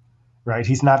 right?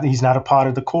 He's not a part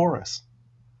of the chorus,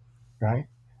 right?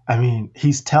 I mean,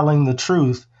 he's telling the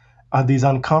truth, these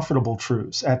uncomfortable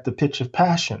truths at the pitch of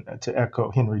passion, to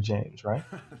echo Henry James, right?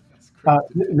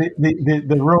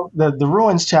 The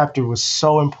Ruins chapter was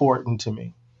so important to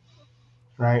me,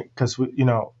 right? Because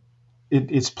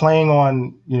it's playing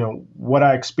on what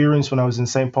I experienced when I was in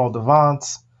St. Paul de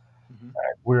Vence,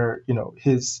 right, where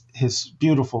his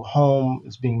beautiful home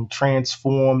is being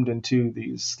transformed into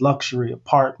these luxury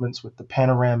apartments with the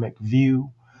panoramic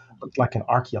view, looked like an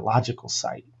archaeological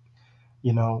site.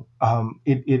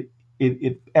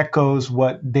 It echoes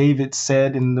what David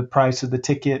said in The Price of the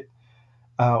Ticket.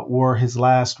 Were his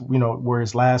last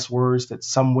words, that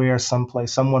somewhere,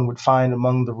 someplace, someone would find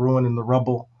among the ruin and the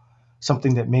rubble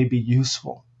something that may be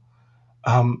useful.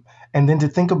 And then to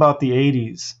think about the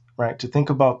 80s, right? To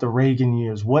think about the Reagan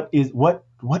years. What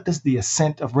does the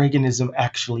ascent of Reaganism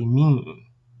actually mean?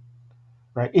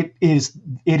 Right? It is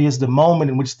the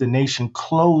moment in which the nation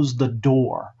closed the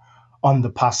door on the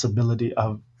possibility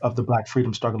of the Black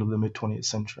freedom struggle of the mid-20th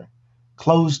century,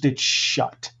 closed it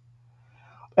shut.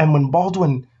 And when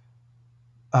Baldwin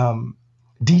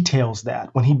details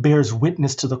that, when he bears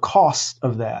witness to the cost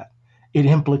of that, it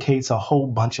implicates a whole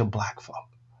bunch of Black folk,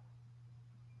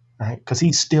 right? Because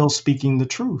he's still speaking the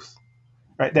truth,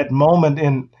 right? That moment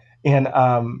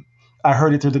I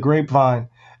heard it through the grapevine,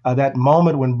 that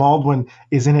moment when Baldwin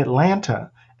is in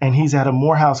Atlanta and he's at a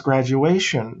Morehouse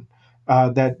graduation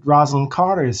that Rosalind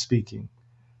Carter is speaking,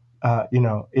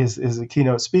 is a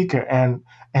keynote speaker,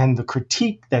 and the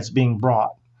critique that's being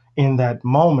brought in that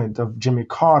moment of Jimmy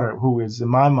Carter, who is, in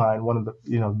my mind, one of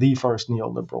the first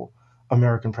neoliberal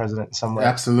American president in some way.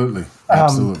 Absolutely.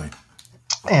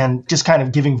 And just kind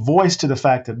of giving voice to the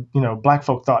fact that, Black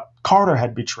folk thought Carter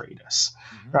had betrayed us,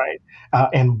 right?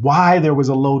 And why there was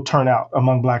a low turnout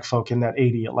among Black folk in that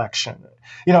 80 election,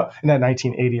 in that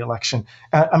 1980 election.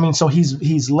 So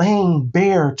he's laying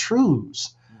bare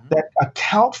truths that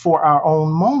account for our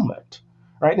own moment.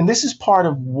 Right. And this is part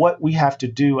of what we have to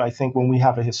do, I think, when we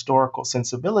have a historical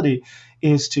sensibility,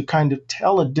 is to kind of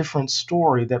tell a different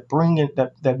story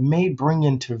that may bring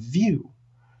into view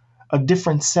a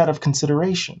different set of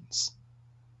considerations,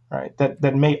 right?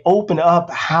 That may open up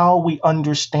how we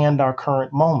understand our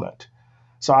current moment.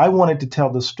 So I wanted to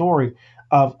tell the story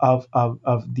of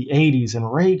the 80s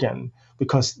and Reagan,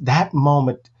 because that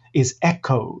moment is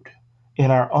echoed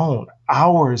in our own.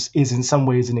 Ours is in some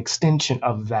ways an extension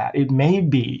of that. It may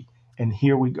be, and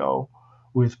here we go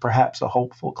with perhaps a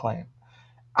hopeful claim,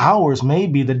 ours may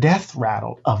be the death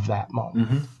rattle of that moment.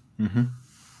 Mm-hmm. Mm-hmm.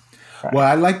 Right. Well,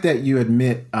 I like that you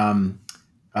admit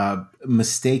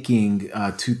mistaking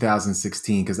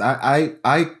 2016, because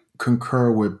I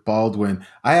concur with Baldwin.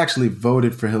 I actually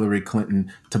voted for Hillary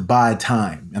Clinton to buy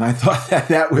time, and I thought Yeah,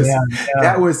 yeah.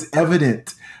 that was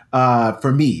evident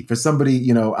for me, for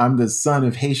somebody. I'm the son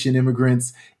of Haitian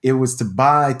immigrants. It was to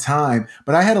buy time,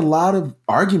 but I had a lot of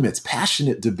arguments,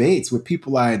 passionate debates with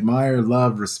people I admire,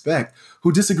 love, respect,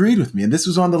 who disagreed with me, and this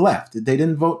was on the left. They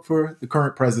didn't vote for the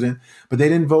current president, but they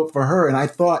didn't vote for her, and I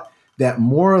thought that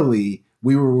morally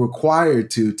we were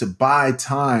required to buy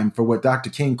time for what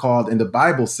Dr. King called, and the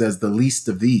Bible says, the least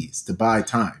of these, to buy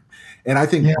time. And I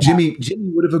think Yeah, Jimmy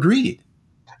would have agreed.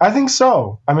 I think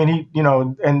so. I mean,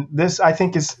 and this I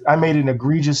think I made an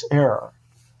egregious error,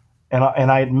 and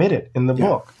I admit it in the Yeah,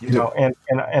 book, you do. and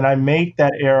I made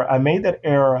that error. I made that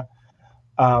error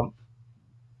um,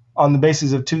 on the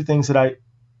basis of two things that I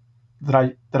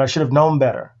should have known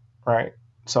better, right?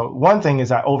 So one thing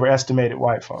is I overestimated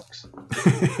white folks.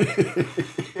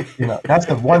 That's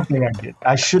the one thing I did.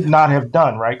 I should not have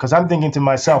done, right? Because I'm thinking to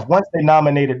myself, once they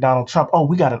nominated Donald Trump, oh,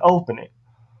 we got an opening,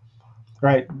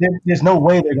 right? There's no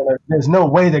way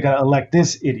they're gonna elect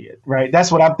this idiot, right?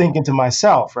 That's what I'm thinking to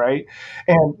myself, right?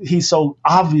 And he's so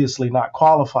obviously not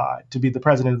qualified to be the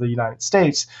president of the United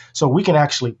States, so we can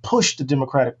actually push the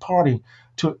Democratic Party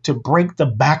to break the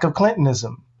back of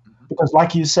Clintonism. Because,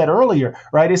 like you said earlier,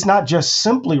 right, it's not just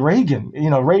simply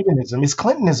Reaganism. It's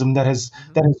Clintonism that has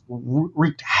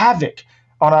wreaked havoc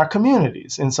on our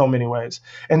communities in so many ways.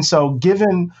 And so,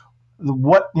 given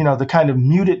the kind of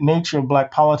muted nature of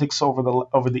Black politics over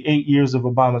the 8 years of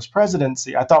Obama's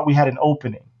presidency, I thought we had an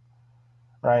opening,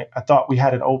 right? I thought we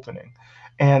had an opening,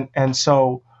 and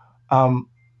so, and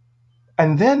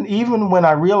then even when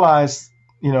I realized,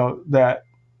 that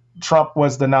Trump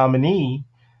was the nominee.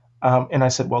 And I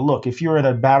said, well, look, if you're in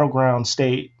a battleground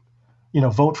state,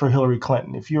 vote for Hillary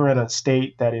Clinton. If you're in a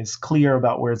state that is clear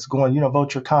about where it's going,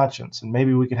 vote your conscience, and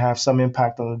maybe we can have some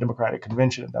impact on the Democratic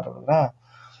convention. And da da da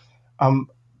da.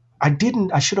 I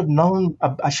didn't. I should have known.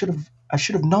 I should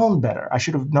have known better. I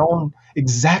should have known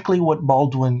exactly what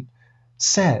Baldwin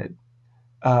said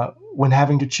when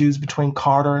having to choose between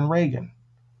Carter and Reagan.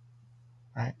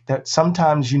 Right. That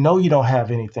sometimes you don't have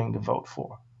anything to vote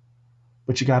for,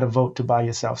 but you got to vote to buy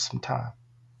yourself some time.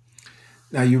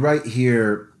 Now you write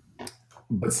here,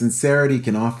 but sincerity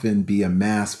can often be a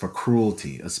mask for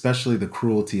cruelty, especially the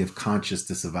cruelty of conscious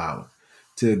disavowal.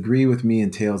 To agree with me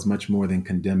entails much more than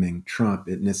condemning Trump.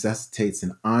 It necessitates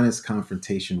an honest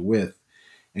confrontation with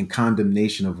and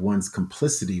condemnation of one's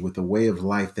complicity with a way of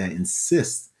life that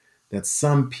insists that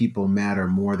some people matter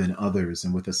more than others,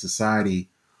 and with a society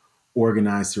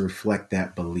organized to reflect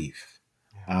that belief.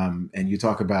 And you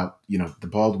talk about, the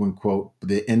Baldwin quote,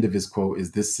 the end of his quote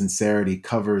is, this sincerity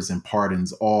covers and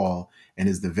pardons all and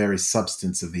is the very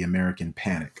substance of the American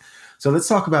panic. So let's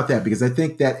talk about that, because I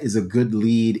think that is a good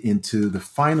lead into the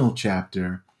final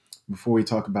chapter before we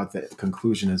talk about the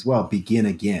conclusion as well. Begin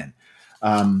again.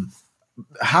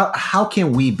 How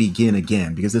can we begin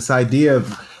again? Because this idea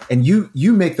of, and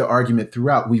you make the argument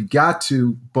throughout, we've got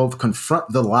to both confront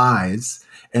the lies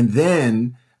and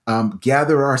then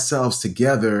gather ourselves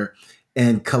together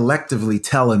and collectively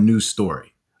tell a new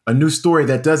story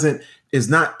that is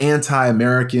not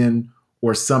anti-American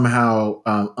or somehow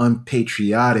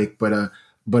unpatriotic, but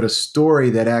a story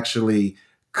that actually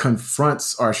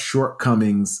confronts our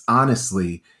shortcomings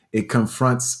honestly. It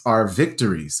confronts our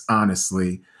victories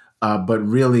honestly, but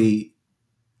really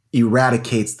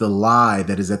eradicates the lie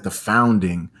that is at the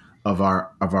founding of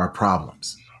our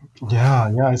problems.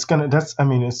 Yeah, yeah,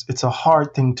 it's a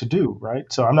hard thing to do,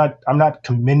 right? So I'm not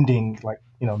commending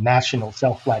national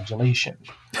self-flagellation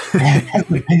as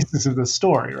the basis of the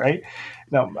story, right?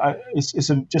 No, it's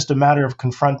just a matter of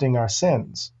confronting our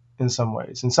sins in some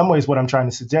ways. In some ways, what I'm trying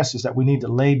to suggest is that we need to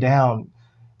lay down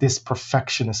this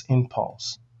perfectionist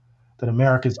impulse that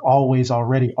America is always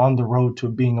already on the road to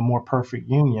being a more perfect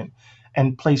union,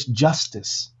 and place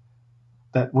justice,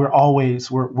 that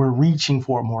we're reaching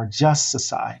for a more just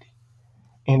society.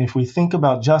 And if we think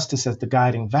about justice as the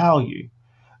guiding value,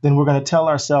 then we're going to tell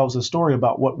ourselves a story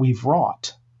about what we've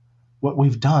wrought, what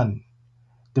we've done,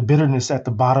 the bitterness at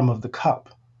the bottom of the cup,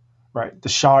 right? The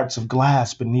shards of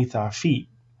glass beneath our feet.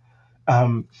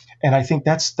 And I think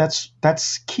that's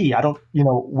key.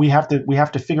 We have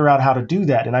to figure out how to do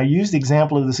that. And I use the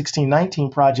example of the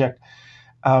 1619 Project,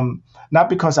 not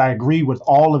because I agree with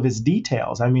all of its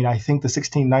details. I mean, I think the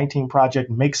 1619 Project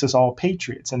makes us all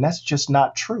patriots, and that's just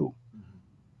not true.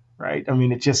 Right? I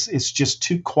mean, it's just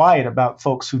too quiet about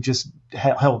folks who just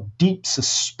held deep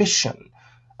suspicion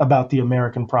about the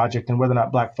American project and whether or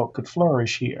not Black folk could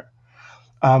flourish here.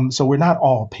 So we're not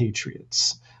all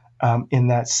patriots in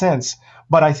that sense.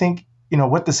 But I think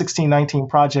what the 1619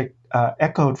 Project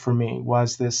echoed for me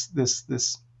was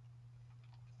this,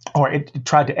 or it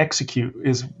tried to execute,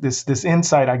 is this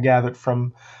insight I gathered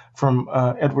from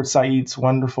Edward Said's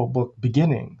wonderful book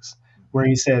Beginnings, where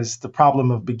he says the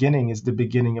problem of beginning is the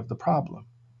beginning of the problem.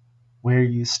 Where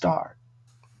you start.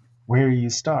 Where you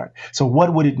start. So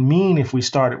what would it mean if we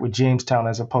started with Jamestown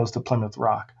as opposed to Plymouth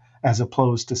Rock, as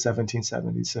opposed to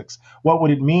 1776? What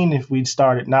would it mean if we'd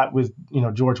started not with,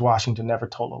 George Washington never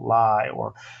told a lie,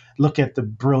 or look at the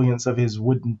brilliance of his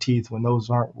wooden teeth when those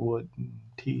aren't wooden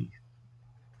teeth,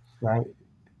 right?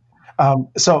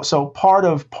 So part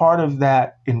of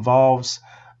that involves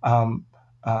um,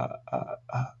 uh,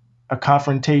 a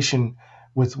confrontation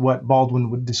with what Baldwin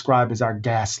would describe as our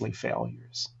ghastly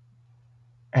failures,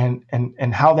 and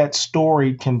how that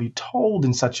story can be told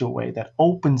in such a way that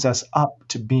opens us up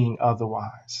to being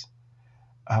otherwise.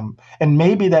 And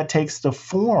maybe that takes the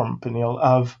form, Peniel,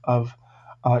 of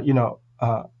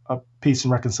a peace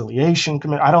and reconciliation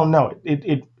committee. I don't know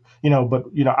but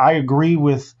I agree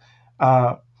with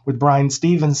Brian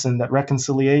Stevenson that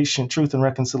reconciliation, truth and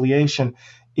reconciliation,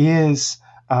 is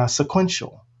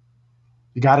sequential.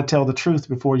 You got to tell the truth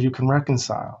before you can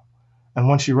reconcile. And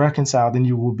once you reconcile, then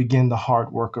you will begin the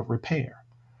hard work of repair.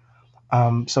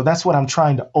 So that's what I'm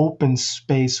trying to open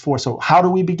space for. So how do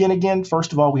we begin again?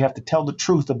 First of all, we have to tell the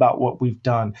truth about what we've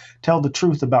done. Tell the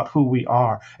truth about who we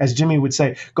are. As Jimmy would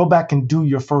say, go back and do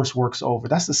your first works over.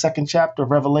 That's the second chapter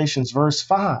of Revelations, verse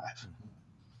 5.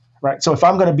 Right? So if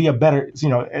I'm going to be a better,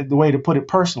 the way to put it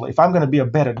personally, if I'm going to be a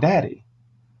better daddy,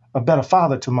 a better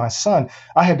father to my son,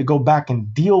 I had to go back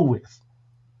and deal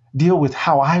with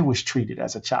how I was treated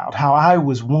as a child, how I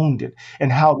was wounded,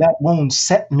 and how that wound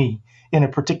set me in a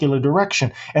particular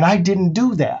direction. And I didn't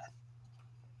do that.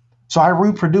 So I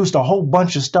reproduced a whole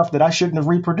bunch of stuff that I shouldn't have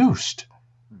reproduced.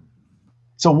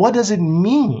 So what does it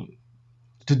mean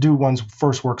to do one's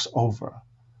first works over?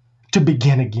 To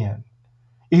begin again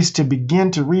is to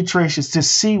begin to retrace, is to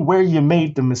see where you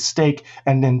made the mistake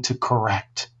and then to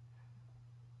correct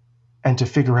and to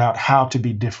figure out how to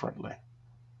be differently.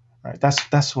 Right?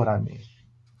 That's what I mean.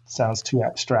 Sounds too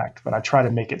abstract, but I try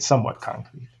to make it somewhat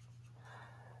concrete.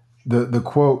 The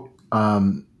quote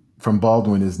from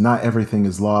Baldwin is, "Not everything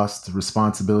is lost.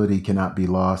 Responsibility cannot be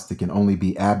lost. It can only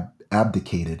be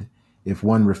abdicated. If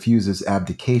one refuses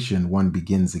abdication, one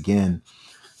begins again."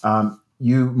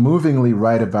 You movingly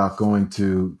write about going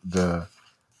to the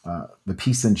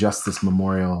Peace and Justice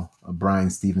Memorial of Brian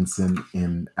Stevenson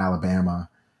in Alabama,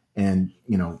 and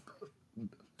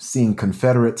seeing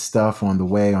Confederate stuff on the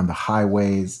way, on the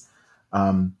highways.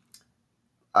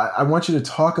 I want you to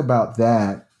talk about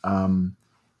that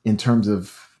in terms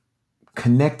of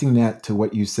connecting that to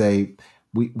what you say.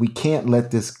 We can't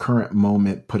let this current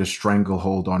moment put a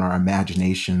stranglehold on our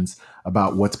imaginations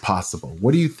about what's possible.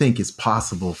 What do you think is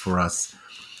possible for us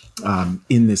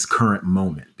in this current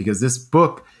moment? Because this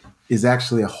book is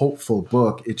actually a hopeful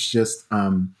book. It's just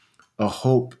a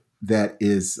hope that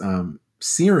is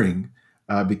searing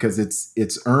because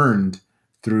it's earned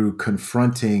through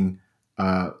confronting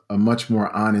a much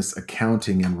more honest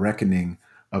accounting and reckoning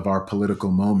of our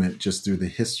political moment, just through the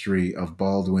history of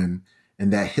Baldwin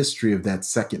and that history of that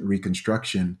second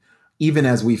Reconstruction, even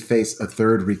as we face a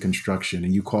third Reconstruction,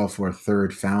 and you call for a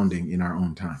third founding in our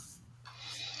own time.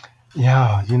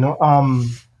 Yeah,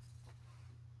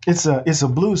 it's a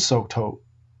blues-soaked hope.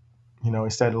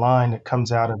 It's that line that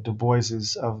comes out of Du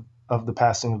Bois's of the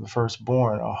passing of the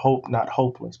firstborn, a hope not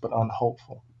hopeless, but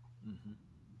unhopeful.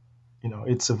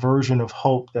 It's a version of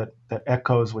hope that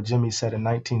echoes what Jimmy said in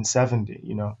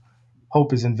 1970.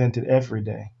 Hope is invented every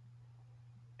day.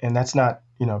 And that's not,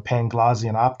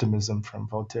 Panglossian optimism from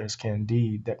Voltaire's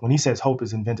Candide, that when he says hope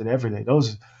is invented every day,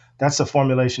 that's a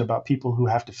formulation about people who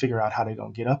have to figure out how they're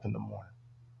going to get up in the morning.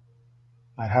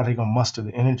 Like how they're going to muster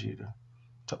the energy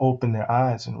to open their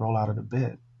eyes and roll out of the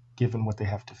bed, given what they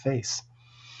have to face.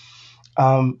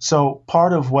 So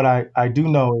part of what I do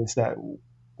know is that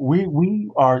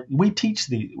we teach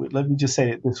let me just say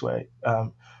it this way.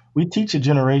 We teach a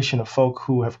generation of folk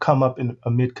who have come up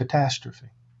amid catastrophe.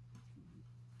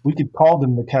 We could call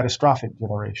them the catastrophic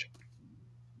generation.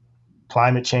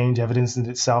 Climate change evidences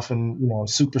itself in,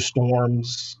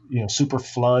 superstorms, super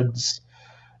floods,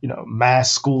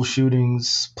 mass school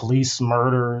shootings, police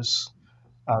murders,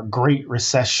 Great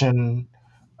Recession,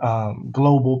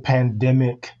 global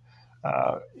pandemic,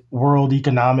 world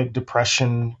economic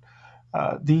depression.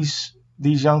 These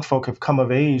young folk have come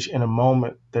of age in a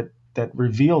moment that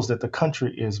reveals that the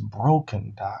country is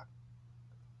broken, Doc.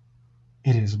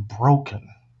 It is broken.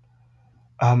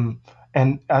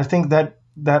 And I think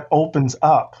that opens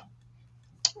up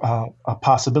a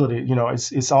possibility.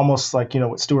 It's almost like,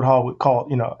 what Stuart Hall would call,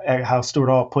 how Stuart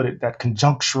Hall put it, that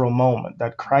conjunctural moment,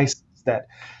 that crisis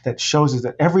that shows us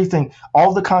that everything,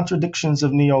 all the contradictions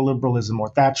of neoliberalism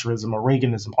or Thatcherism or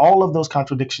Reaganism, all of those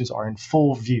contradictions are in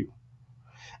full view.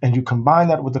 And you combine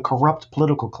that with the corrupt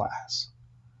political class,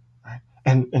 right?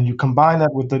 And you combine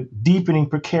that with the deepening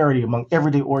precarity among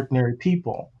everyday ordinary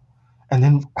people. And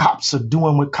then cops are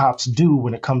doing what cops do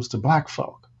when it comes to black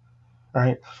folk,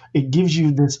 right? It gives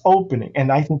you this opening.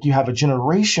 And I think you have a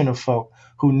generation of folk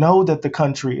who know that the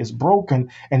country is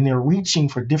broken, and they're reaching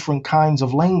for different kinds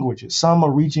of languages. Some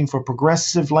are reaching for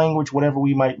progressive language, whatever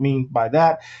we might mean by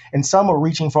that. And some are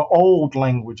reaching for old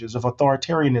languages of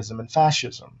authoritarianism and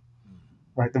fascism,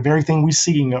 right? The very thing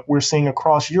we're seeing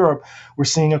across Europe, we're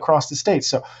seeing across the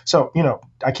States. So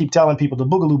I keep telling people the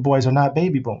Boogaloo Boys are not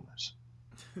baby boomers.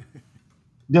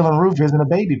 Dylan Roof isn't a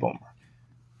baby boomer,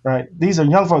 right? These are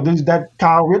young folks. That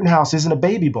Kyle Rittenhouse isn't a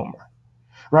baby boomer,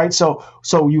 right? So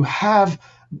you have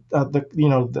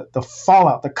the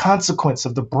fallout, the consequence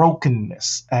of the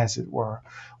brokenness, as it were,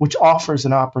 which offers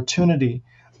an opportunity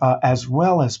as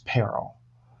well as peril.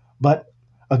 But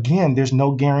again, there's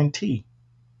no guarantee,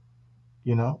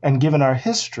 And given our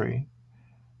history,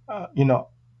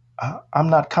 I'm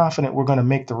not confident we're going to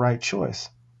make the right choice.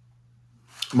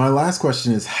 My last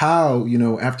question is how,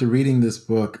 after reading this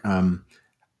book,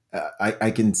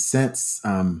 I can sense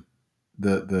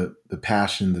the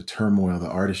passion, the turmoil, the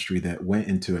artistry that went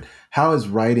into it. How has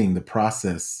the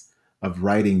process of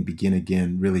writing Begin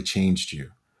Again really changed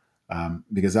you?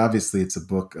 Because obviously it's a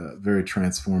book, a very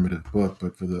transformative book,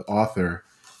 but for the author,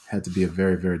 it had to be a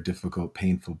very, very difficult,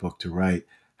 painful book to write.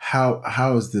 How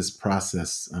has this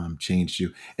process changed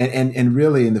you? And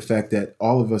really in the fact that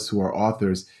all of us who are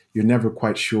authors, you're never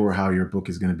quite sure how your book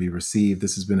is going to be received.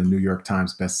 This has been a New York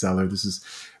Times bestseller. This is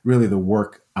really the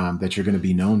work that you're going to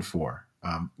be known for,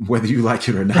 whether you like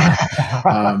it or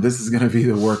not. This is going to be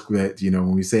the work that,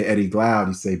 when we say Eddie Glaude,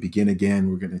 you say Begin Again,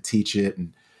 we're going to teach it,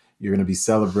 and you're going to be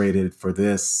celebrated for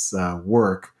this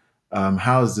work.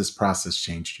 How has this process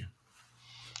changed you?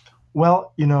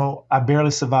 Well, I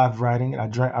barely survived writing it.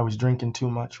 I was drinking too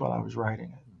much while I was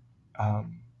writing it.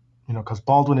 Because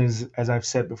Baldwin is, as I've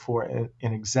said before, an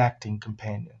exacting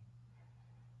companion.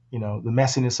 The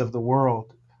messiness of the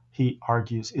world, he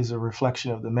argues, is a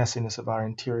reflection of the messiness of our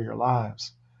interior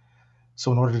lives.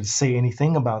 So in order to say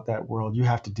anything about that world, you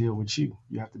have to deal with you.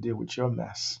 You have to deal with your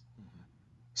mess.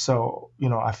 So,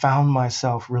 I found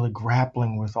myself really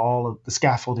grappling with all of the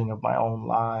scaffolding of my own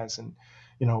lies. And,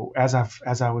 as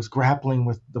I was grappling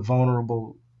with the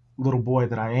vulnerable little boy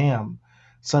that I am,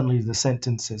 suddenly the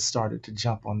sentences started to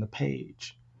jump on the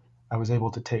page. I was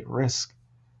able to take risk,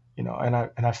 and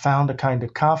I found a kind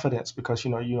of confidence because,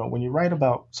 when you write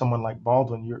about someone like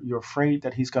Baldwin, you're afraid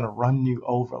that he's going to run you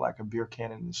over like a beer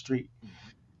can in the street.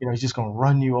 He's just going to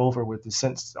run you over with the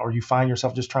sense, or you find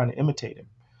yourself just trying to imitate him.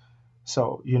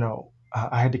 So,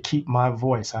 I had to keep my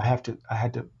voice. I had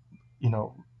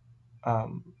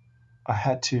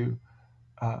to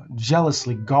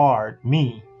jealously guard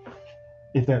me,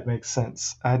 if that makes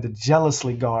sense. I had to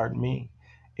jealously guard me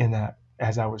in that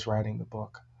as I was writing the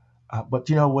book. But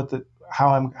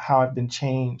how I've been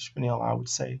changed, Vanille, I would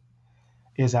say,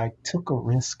 is I took a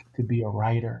risk to be a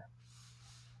writer,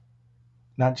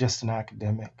 not just an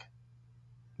academic,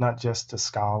 not just a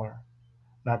scholar,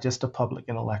 not just a public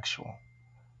intellectual.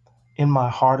 In my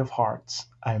heart of hearts,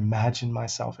 I imagine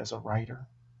myself as a writer,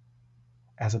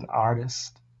 as an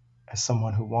artist, as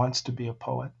someone who wants to be a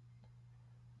poet.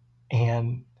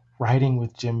 And writing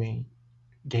with Jimmy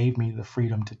gave me the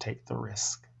freedom to take the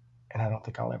risk. And I don't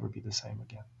think I'll ever be the same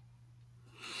again.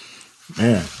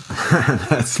 Man,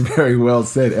 that's very well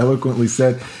said, eloquently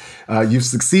said. You've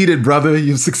succeeded, brother.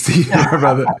 You've succeeded,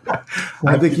 brother.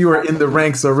 I think you are in the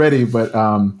ranks already, but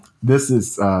this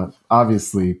is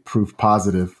obviously proof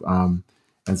positive. And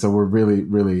so we're really,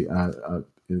 really,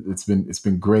 it's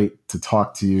been great to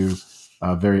talk to you.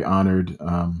 Very honored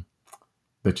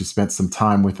that you spent some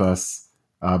time with us.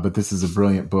 But this is a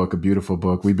brilliant book, a beautiful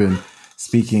book. We've been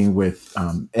speaking with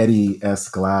Eddie S.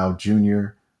 Glaude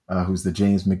Jr., who's the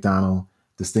James McDonnell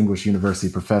Distinguished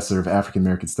University Professor of African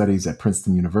American Studies at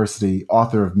Princeton University,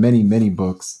 author of many, many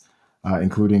books,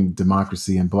 including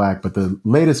Democracy in Black. But the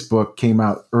latest book came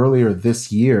out earlier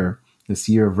this year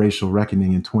of racial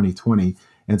reckoning in 2020,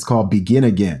 and it's called Begin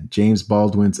Again, James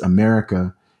Baldwin's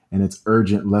America and Its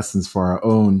Urgent Lessons for Our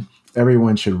Own.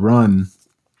 Everyone should run,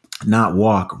 not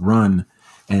walk, run,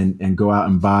 and go out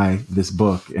and buy this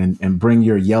book and bring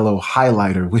your yellow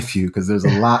highlighter with you, because there's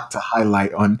a lot to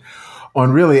highlight on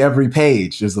on really every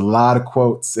page. There's a lot of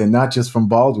quotes, and not just from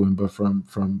Baldwin, but from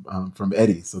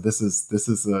Eddie. So this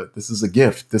is a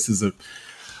gift. This is a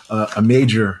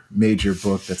major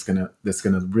book that's gonna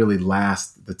really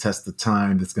last the test of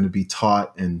time. That's gonna be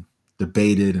taught and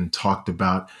debated and talked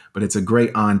about. But it's a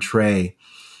great entree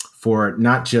for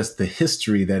not just the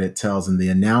history that it tells and the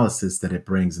analysis that it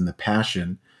brings and the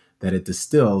passion that it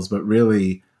distills, but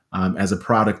really as a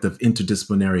product of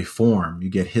interdisciplinary form. You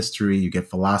get history, you get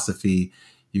philosophy,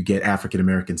 you get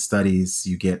African-American studies,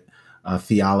 you get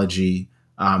theology.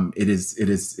 It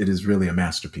is really a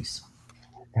masterpiece.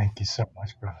 Thank you so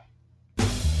much, brother.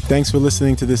 Thanks for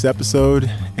listening to this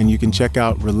episode, and you can check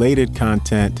out related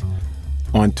content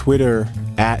on Twitter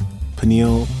at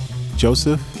Peniel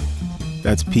Joseph.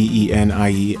 That's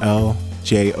PENIEL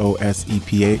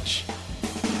JOSEPH.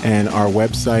 And our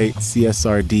website,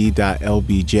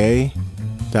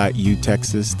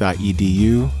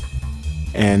 csrd.lbj.utexas.edu.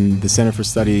 And the Center for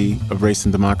Study of Race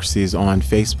and Democracy is on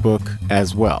Facebook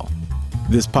as well.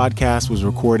 This podcast was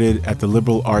recorded at the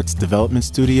Liberal Arts Development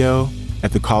Studio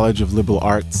at the College of Liberal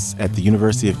Arts at the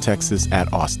University of Texas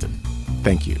at Austin.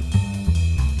 Thank you.